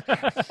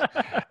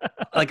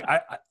 Like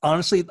I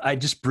honestly, I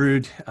just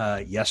brewed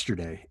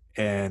yesterday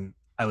and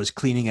I was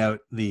cleaning out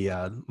the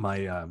my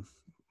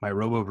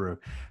RoboBrew,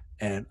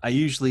 and I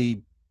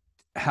usually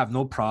have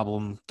no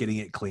problem getting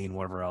it clean,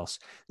 whatever else.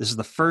 This is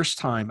the first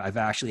time I've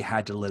actually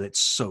had to let it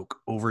soak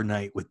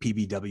overnight with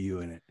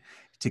PBW in it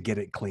to get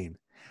it clean.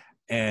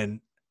 And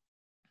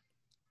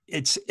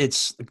it's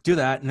do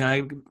that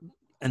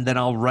and then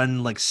I'll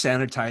run like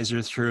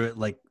sanitizer through it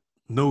like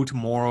no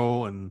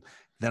tomorrow, and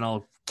then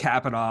I'll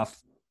cap it off,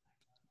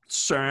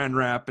 saran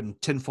wrap and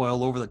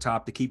tinfoil over the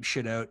top to keep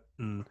shit out,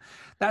 and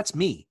that's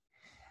me.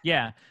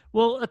 Yeah.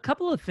 Well, a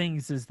couple of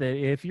things is that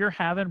if you're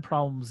having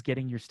problems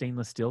getting your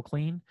stainless steel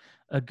clean,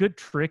 a good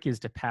trick is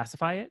to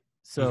pacify it.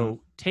 So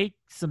take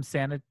some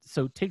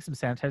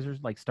sanitizers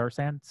like Star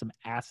San, some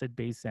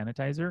acid-based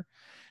sanitizer.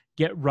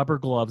 Get rubber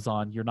gloves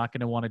on. You're not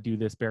going to want to do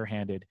this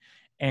barehanded.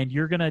 And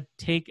you're going to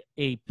take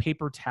a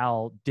paper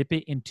towel, dip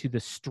it into the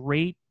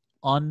straight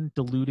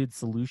undiluted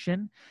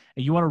solution,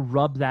 and you want to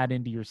rub that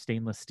into your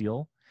stainless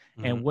steel.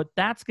 And what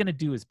that's going to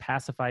do is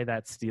pacify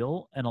that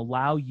steel and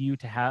allow you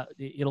to have,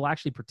 it'll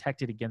actually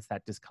protect it against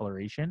that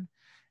discoloration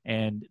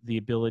and the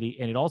ability,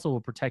 and it also will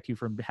protect you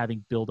from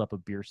having buildup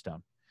of beer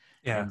scum.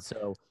 Yeah. And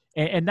so,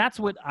 and that's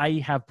what I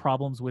have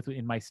problems with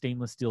in my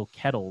stainless steel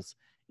kettles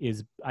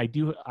is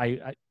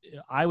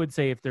I would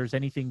say if there's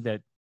anything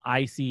that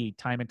I see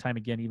time and time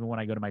again, even when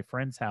I go to my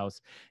friend's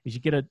house, is you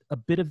get a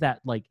bit of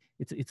that, like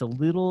it's a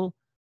little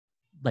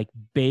like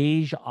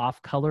beige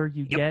off color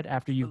you get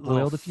after you've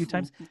boiled a few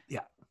times.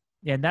 Yeah.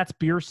 And that's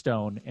beer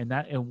stone, and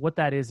what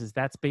that is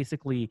that's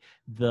basically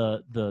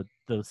the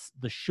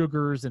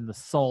sugars and the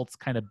salts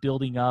kind of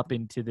building up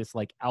into this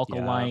like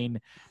alkaline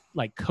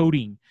like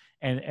coating.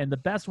 And the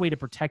best way to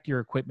protect your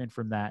equipment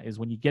from that is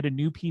when you get a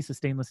new piece of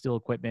stainless steel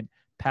equipment,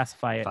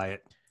 pacify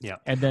it. Yeah.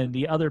 And then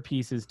the other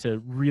piece is to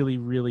really,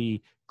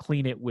 really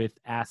clean it with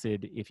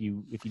acid if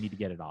you need to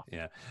get it off.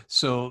 Yeah.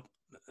 So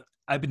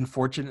I've been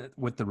fortunate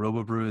with the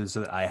RoboBrew is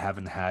that I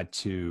haven't had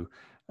to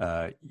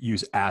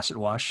use acid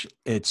wash.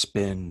 It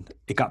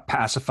got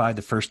pacified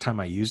the first time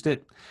I used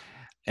it,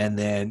 and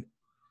then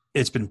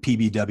it's been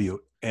PBW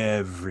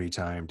every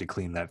time to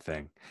clean that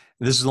thing.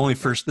 This is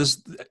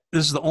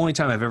the only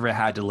time I've ever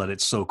had to let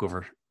it soak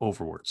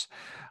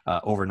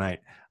overnight.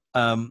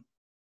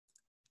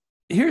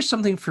 Here's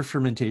something for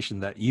fermentation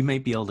that you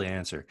might be able to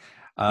answer.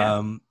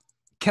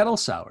 Kettle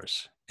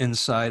sours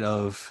inside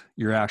of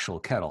your actual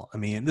kettle. I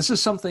mean, this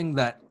is something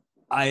that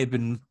I've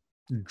been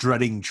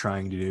dreading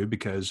trying to do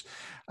because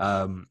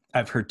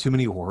I've heard too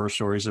many horror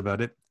stories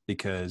about it,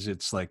 because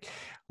it's like,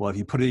 well, if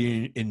you put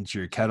it into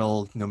your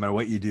kettle, no matter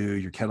what you do,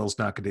 your kettle's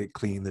not going to get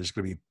clean. There's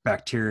going to be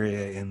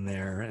bacteria in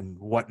there and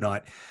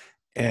whatnot.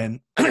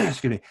 And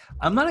excuse me,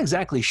 I'm not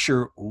exactly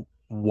sure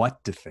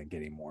what to think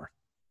anymore.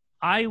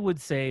 I would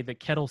say that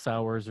kettle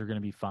sours are going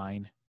to be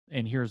fine.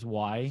 and here's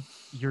why.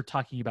 You're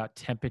talking about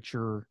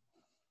temperature.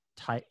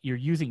 You're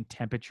using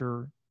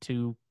temperature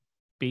to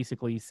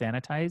basically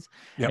sanitize,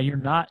 Yep.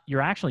 and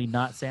you're actually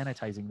not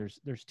sanitizing.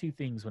 There's two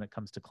things when it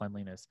comes to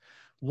cleanliness.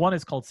 One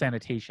is called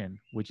sanitation,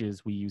 which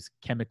is we use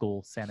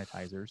chemical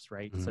sanitizers,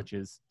 right? Mhm. Such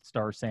as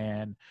Star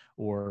San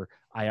or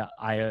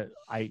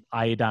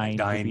iodine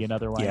would be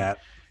another one. Yeah.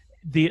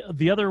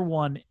 The other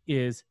one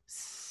is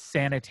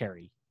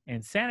sanitary,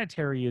 and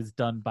sanitary is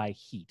done by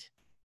heat.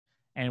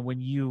 And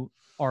when you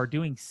are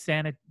doing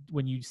sterile.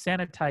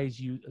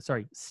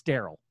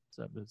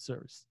 So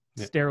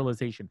Yeah.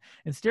 sterilization.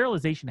 And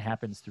sterilization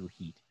happens through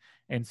heat.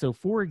 And so,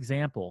 for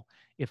example,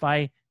 if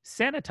I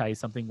sanitize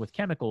something with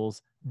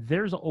chemicals,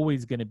 there's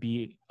always going to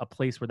be a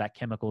place where that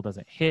chemical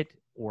doesn't hit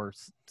or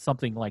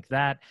something like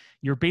that.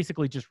 You're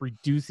basically just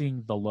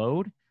reducing the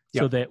load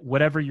so that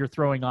whatever you're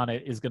throwing on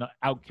it is going to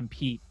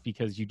outcompete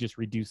because you just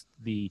reduced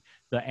the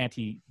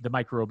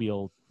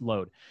microbial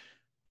load.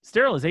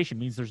 Sterilization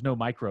means there's no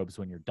microbes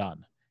when you're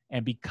done.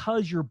 And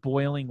because you're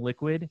boiling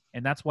liquid,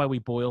 and that's why we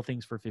boil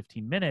things for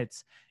 15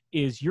 minutes,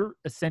 is you're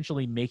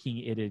essentially making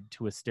it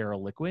into a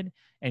sterile liquid.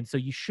 And so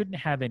you shouldn't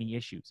have any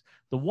issues.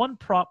 The one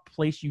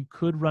place you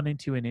could run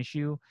into an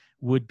issue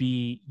would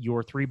be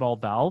your 3-ball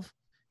valve,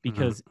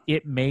 because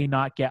it may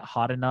not get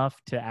hot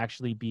enough to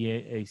actually be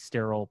a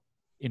sterile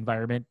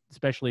environment,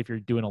 especially if you're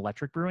doing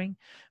electric brewing.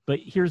 But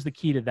here's the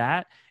key to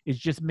that is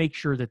just make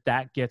sure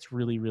that gets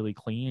really, really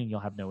clean and you'll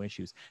have no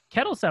issues.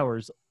 Kettle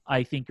sours,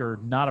 I think, are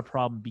not a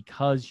problem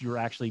because you're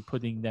actually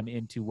putting them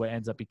into what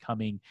ends up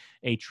becoming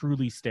a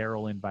truly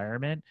sterile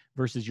environment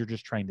versus you're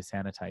just trying to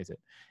sanitize it.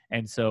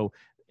 And so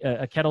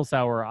a kettle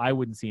sour, I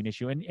wouldn't see an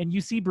issue. And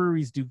you see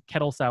breweries do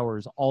kettle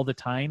sours all the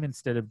time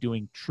instead of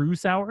doing true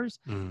sours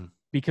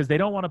because they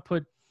don't want to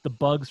put the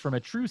bugs from a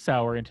true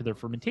sour into their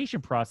fermentation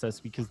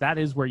process, because that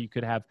is where you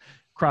could have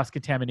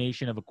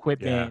cross-contamination of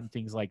equipment and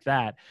things like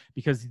that,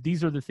 because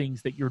these are the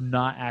things that you're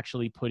not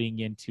actually putting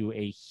into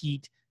a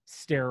heat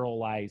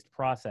sterilized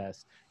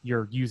process.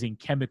 You're using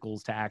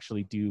chemicals to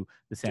actually do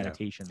the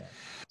sanitation there.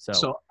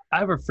 So I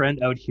have a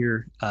friend out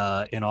here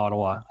in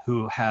Ottawa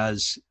who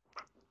has,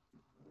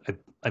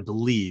 I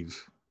believe,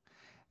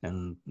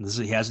 and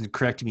he hasn't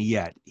corrected me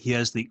yet, he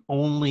has the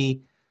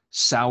only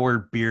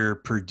solely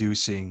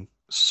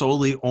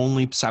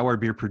sour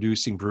beer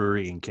producing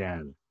brewery in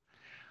Canada.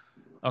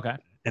 Okay.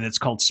 And it's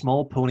called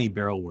Small Pony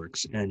Barrel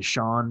Works. And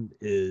Sean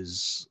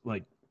is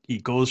like, he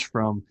goes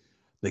from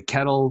the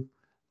kettle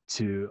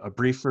to a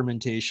brief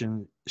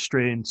fermentation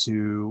straight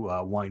into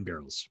wine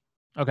barrels.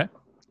 Okay.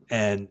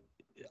 And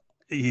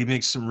he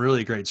makes some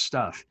really great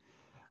stuff.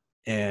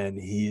 And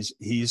he's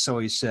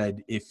always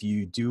said, if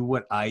you do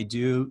what I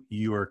do,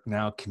 you are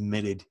now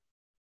committed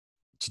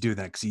to do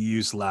that, because he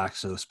used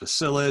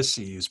Lactobacillus,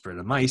 he used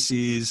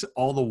Brettanomyces,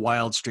 all the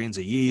wild strains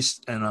of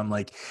yeast, and I'm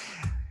like,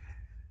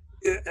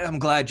 I'm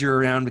glad you're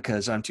around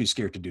because I'm too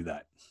scared to do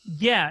that.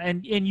 Yeah,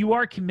 and you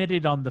are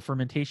committed on the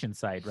fermentation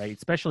side, right?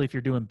 Especially if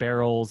you're doing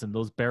barrels, and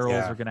those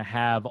barrels are going to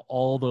have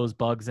all those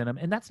bugs in them,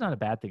 and that's not a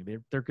bad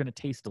thing. They're going to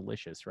taste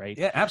delicious, right?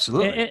 Yeah,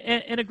 absolutely.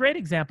 And a great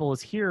example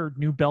is here,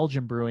 New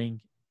Belgium Brewing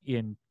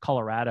in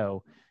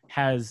Colorado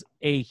has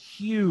a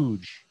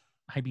huge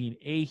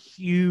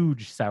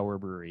sour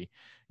brewery.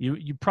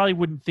 You probably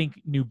wouldn't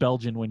think New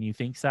Belgium when you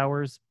think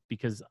sours,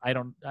 because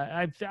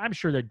I'm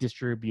sure they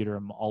distribute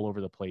them all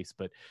over the place,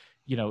 but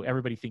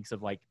everybody thinks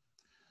of like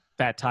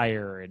Fat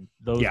Tire and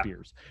those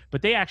beers,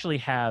 but they actually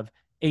have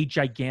a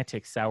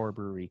gigantic sour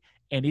brewery,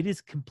 and it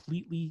is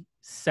completely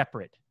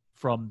separate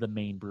from the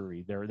main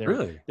brewery.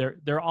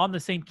 They're on the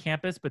same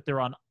campus, but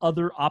they're on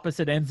other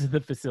opposite ends of the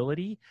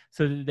facility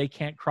so that they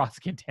can't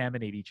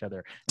cross-contaminate each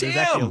other. There's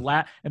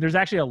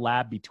actually a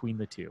lab between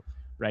the two,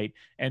 right?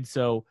 And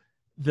so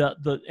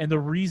the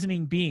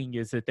reasoning being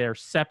is that their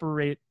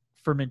separate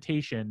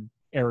fermentation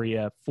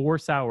area for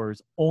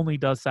sours only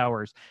does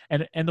sours.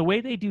 And the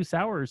way they do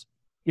sours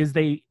is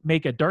they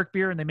make a dark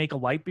beer and they make a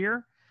light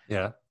beer.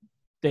 Yeah.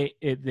 They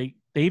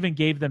even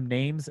gave them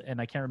names, and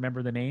I can't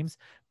remember the names,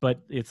 but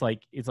it's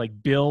like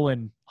Bill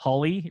and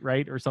Holly,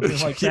 right? Or something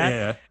like that.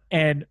 Yeah.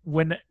 And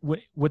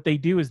what they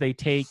do is they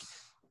take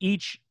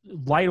each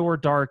light or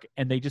dark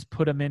and they just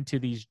put them into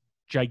these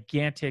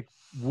gigantic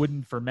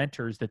wooden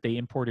fermenters that they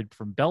imported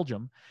from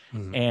Belgium.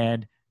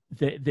 And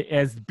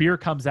as beer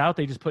comes out,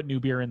 they just put new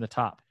beer in the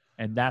top.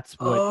 And that's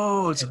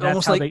what, it's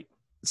almost like,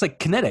 it's like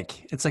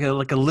kinetic. It's like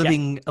a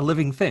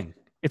living thing.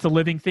 It's a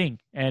living thing.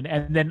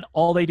 And then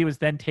all they do is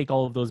then take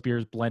all of those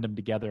beers, blend them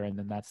together, and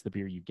then that's the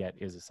beer you get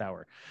is a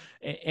sour.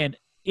 And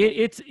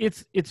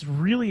it's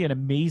really an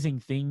amazing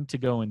thing to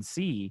go and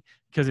see,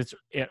 because it's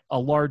a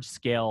large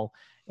scale,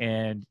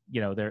 and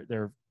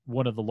they're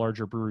one of the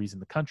larger breweries in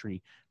the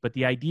country. But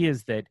the idea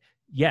is that,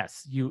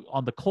 yes, you,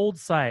 on the cold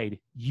side,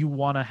 you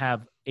want to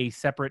have a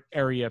separate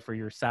area for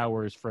your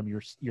sours from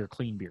your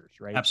clean beers,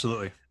 right?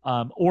 Absolutely.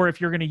 Or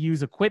if you're going to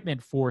use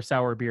equipment for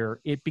sour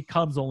beer, it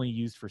becomes only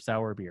used for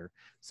sour beer.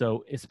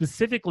 So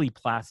specifically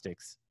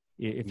plastics,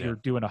 if you're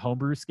doing a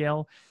homebrew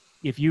scale,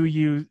 if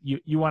you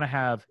want to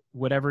have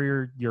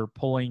whatever you're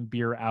pulling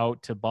beer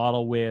out to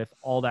bottle with,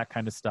 all that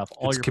kind of stuff,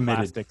 all It's your committed.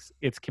 plastics,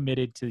 it's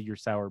committed to your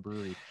sour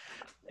brewery.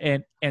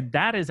 And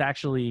that is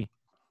actually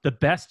the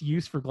best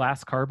use for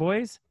glass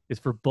carboys is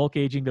for bulk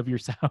aging of your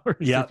sours.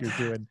 Yeah. If you're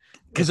doing,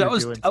 because I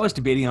was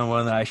debating on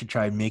whether I should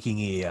try making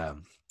a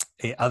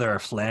either a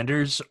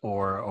Flanders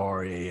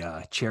or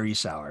a cherry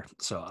sour.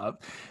 So I'm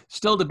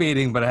still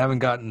debating, but I haven't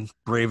gotten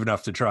brave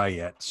enough to try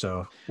yet.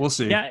 So we'll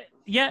see.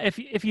 Yeah.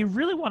 If you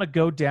really want to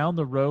go down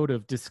the road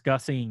of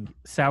discussing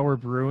sour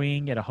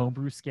brewing at a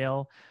homebrew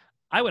scale,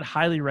 I would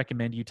highly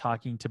recommend you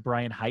talking to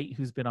Brian Height,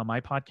 who's been on my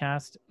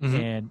podcast,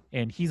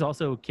 and he's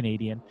also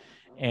Canadian,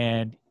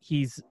 and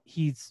he's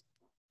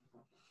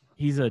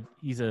a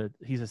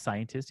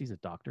scientist. He's a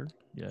doctor,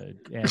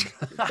 and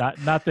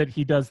not that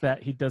he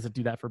doesn't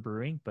do that for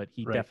brewing, but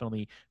he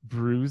definitely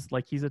brews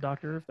like he's a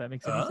doctor. If that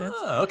makes any sense.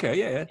 Okay,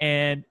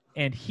 yeah.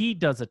 And he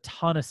does a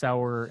ton of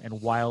sour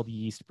and wild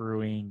yeast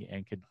brewing,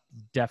 and could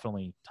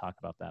definitely talk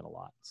about that a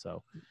lot.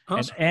 So,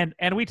 awesome.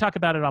 and we talk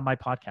about it on my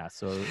podcast.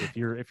 So if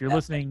you're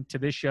listening to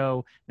this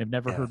show and have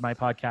never heard my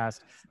podcast,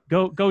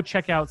 go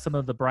check out some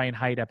of the Brian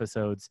Height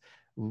episodes.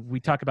 We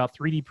talk about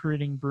 3D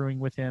printing brewing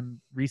with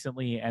him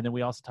recently, and then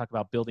we also talk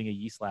about building a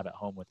yeast lab at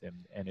home with him,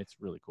 and it's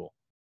really cool.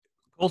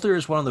 Coulter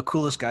is one of the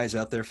coolest guys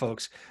out there,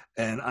 folks,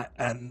 and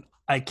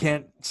I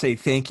can't say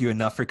thank you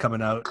enough for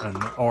coming out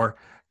or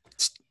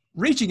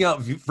reaching out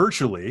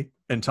virtually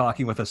and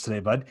talking with us today,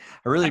 bud.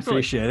 I really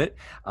appreciate it.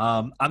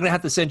 I'm gonna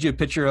have to send you a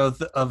picture of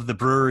the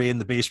brewery in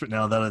the basement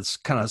now that it's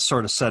kind of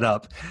sort of set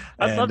up.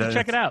 I'd love to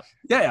check it out.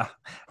 Yeah,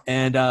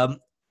 and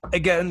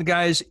again,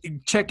 guys,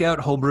 check out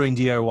Homebrewing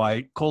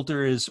DIY.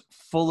 Coulter is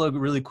full of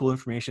really cool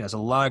information, has a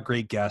lot of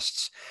great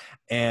guests,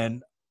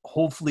 and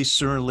hopefully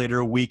sooner or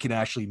later we can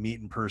actually meet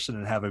in person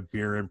and have a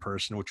beer in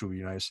person, which will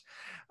be nice.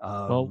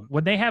 Well,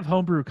 when they have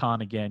Homebrew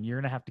Con again,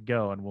 you're gonna have to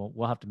go, and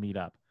we'll have to meet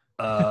up.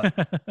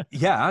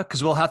 Yeah,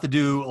 because we'll have to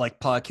do like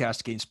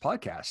podcast against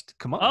podcast.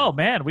 Come on. Oh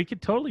man, we could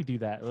totally do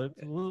that.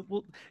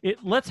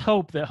 Let's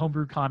hope that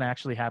Homebrew Con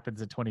actually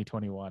happens in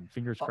 2021.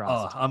 Fingers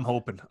crossed. I'm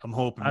hoping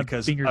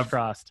because fingers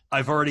crossed.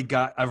 I've already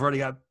got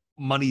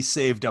money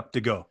saved up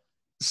to go.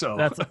 So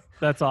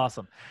that's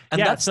awesome.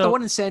 And that's the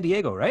one in San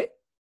Diego, right?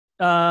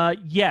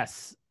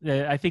 Yes.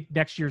 I think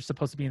next year's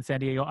supposed to be in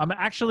San Diego. I'm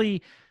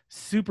actually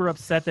super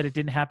upset that it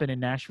didn't happen in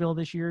Nashville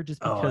this year, just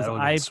because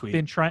I've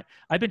been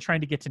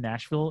trying to get to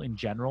Nashville in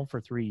general for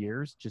 3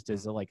 years, just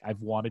as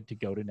I've wanted to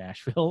go to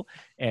Nashville,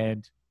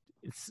 and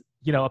it's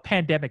a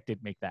pandemic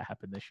did make that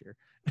happen this year.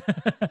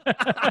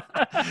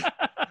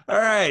 All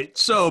right,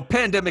 so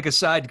pandemic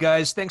aside,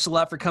 guys, thanks a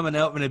lot for coming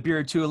out and a beer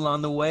or two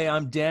along the way.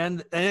 I'm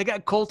Dan, and I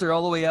got Coulter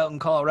all the way out in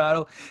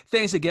Colorado.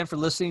 Thanks again for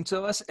listening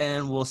to us,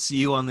 and we'll see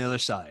you on the other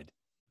side.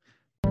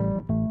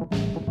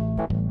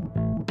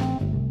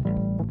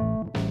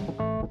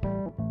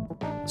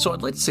 So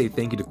I'd like to say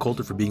thank you to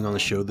Coulter for being on the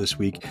show this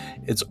week.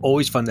 It's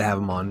always fun to have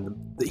him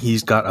on.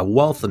 He's got a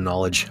wealth of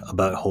knowledge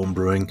about home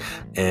brewing,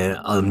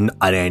 and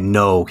I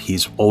know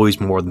he's always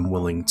more than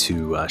willing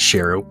to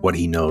share what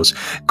he knows.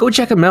 Go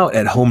check him out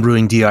at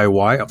Homebrewing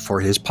DIY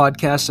for his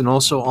podcast, and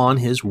also on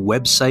his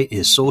website,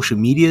 his social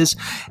medias,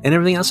 and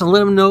everything else, and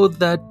let him know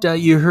that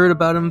you heard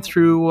about him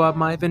through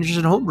My Adventures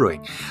in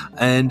Homebrewing.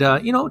 And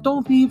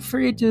don't be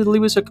afraid to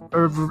leave us a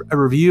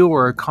review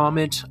or a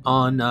comment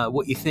on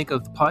what you think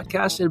of the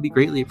podcast. It'd be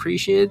greatly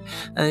appreciated.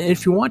 And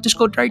if you want, just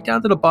go right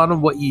down to the bottom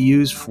of what you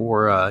use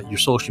for your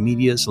social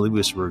medias and leave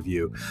us a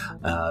review.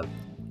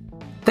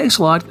 Thanks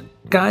a lot,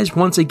 guys,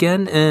 once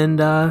again, and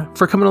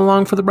for coming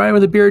along for the ride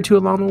with a beer or two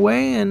along the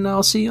way, and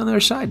I'll see you on the other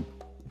side.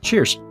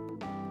 Cheers.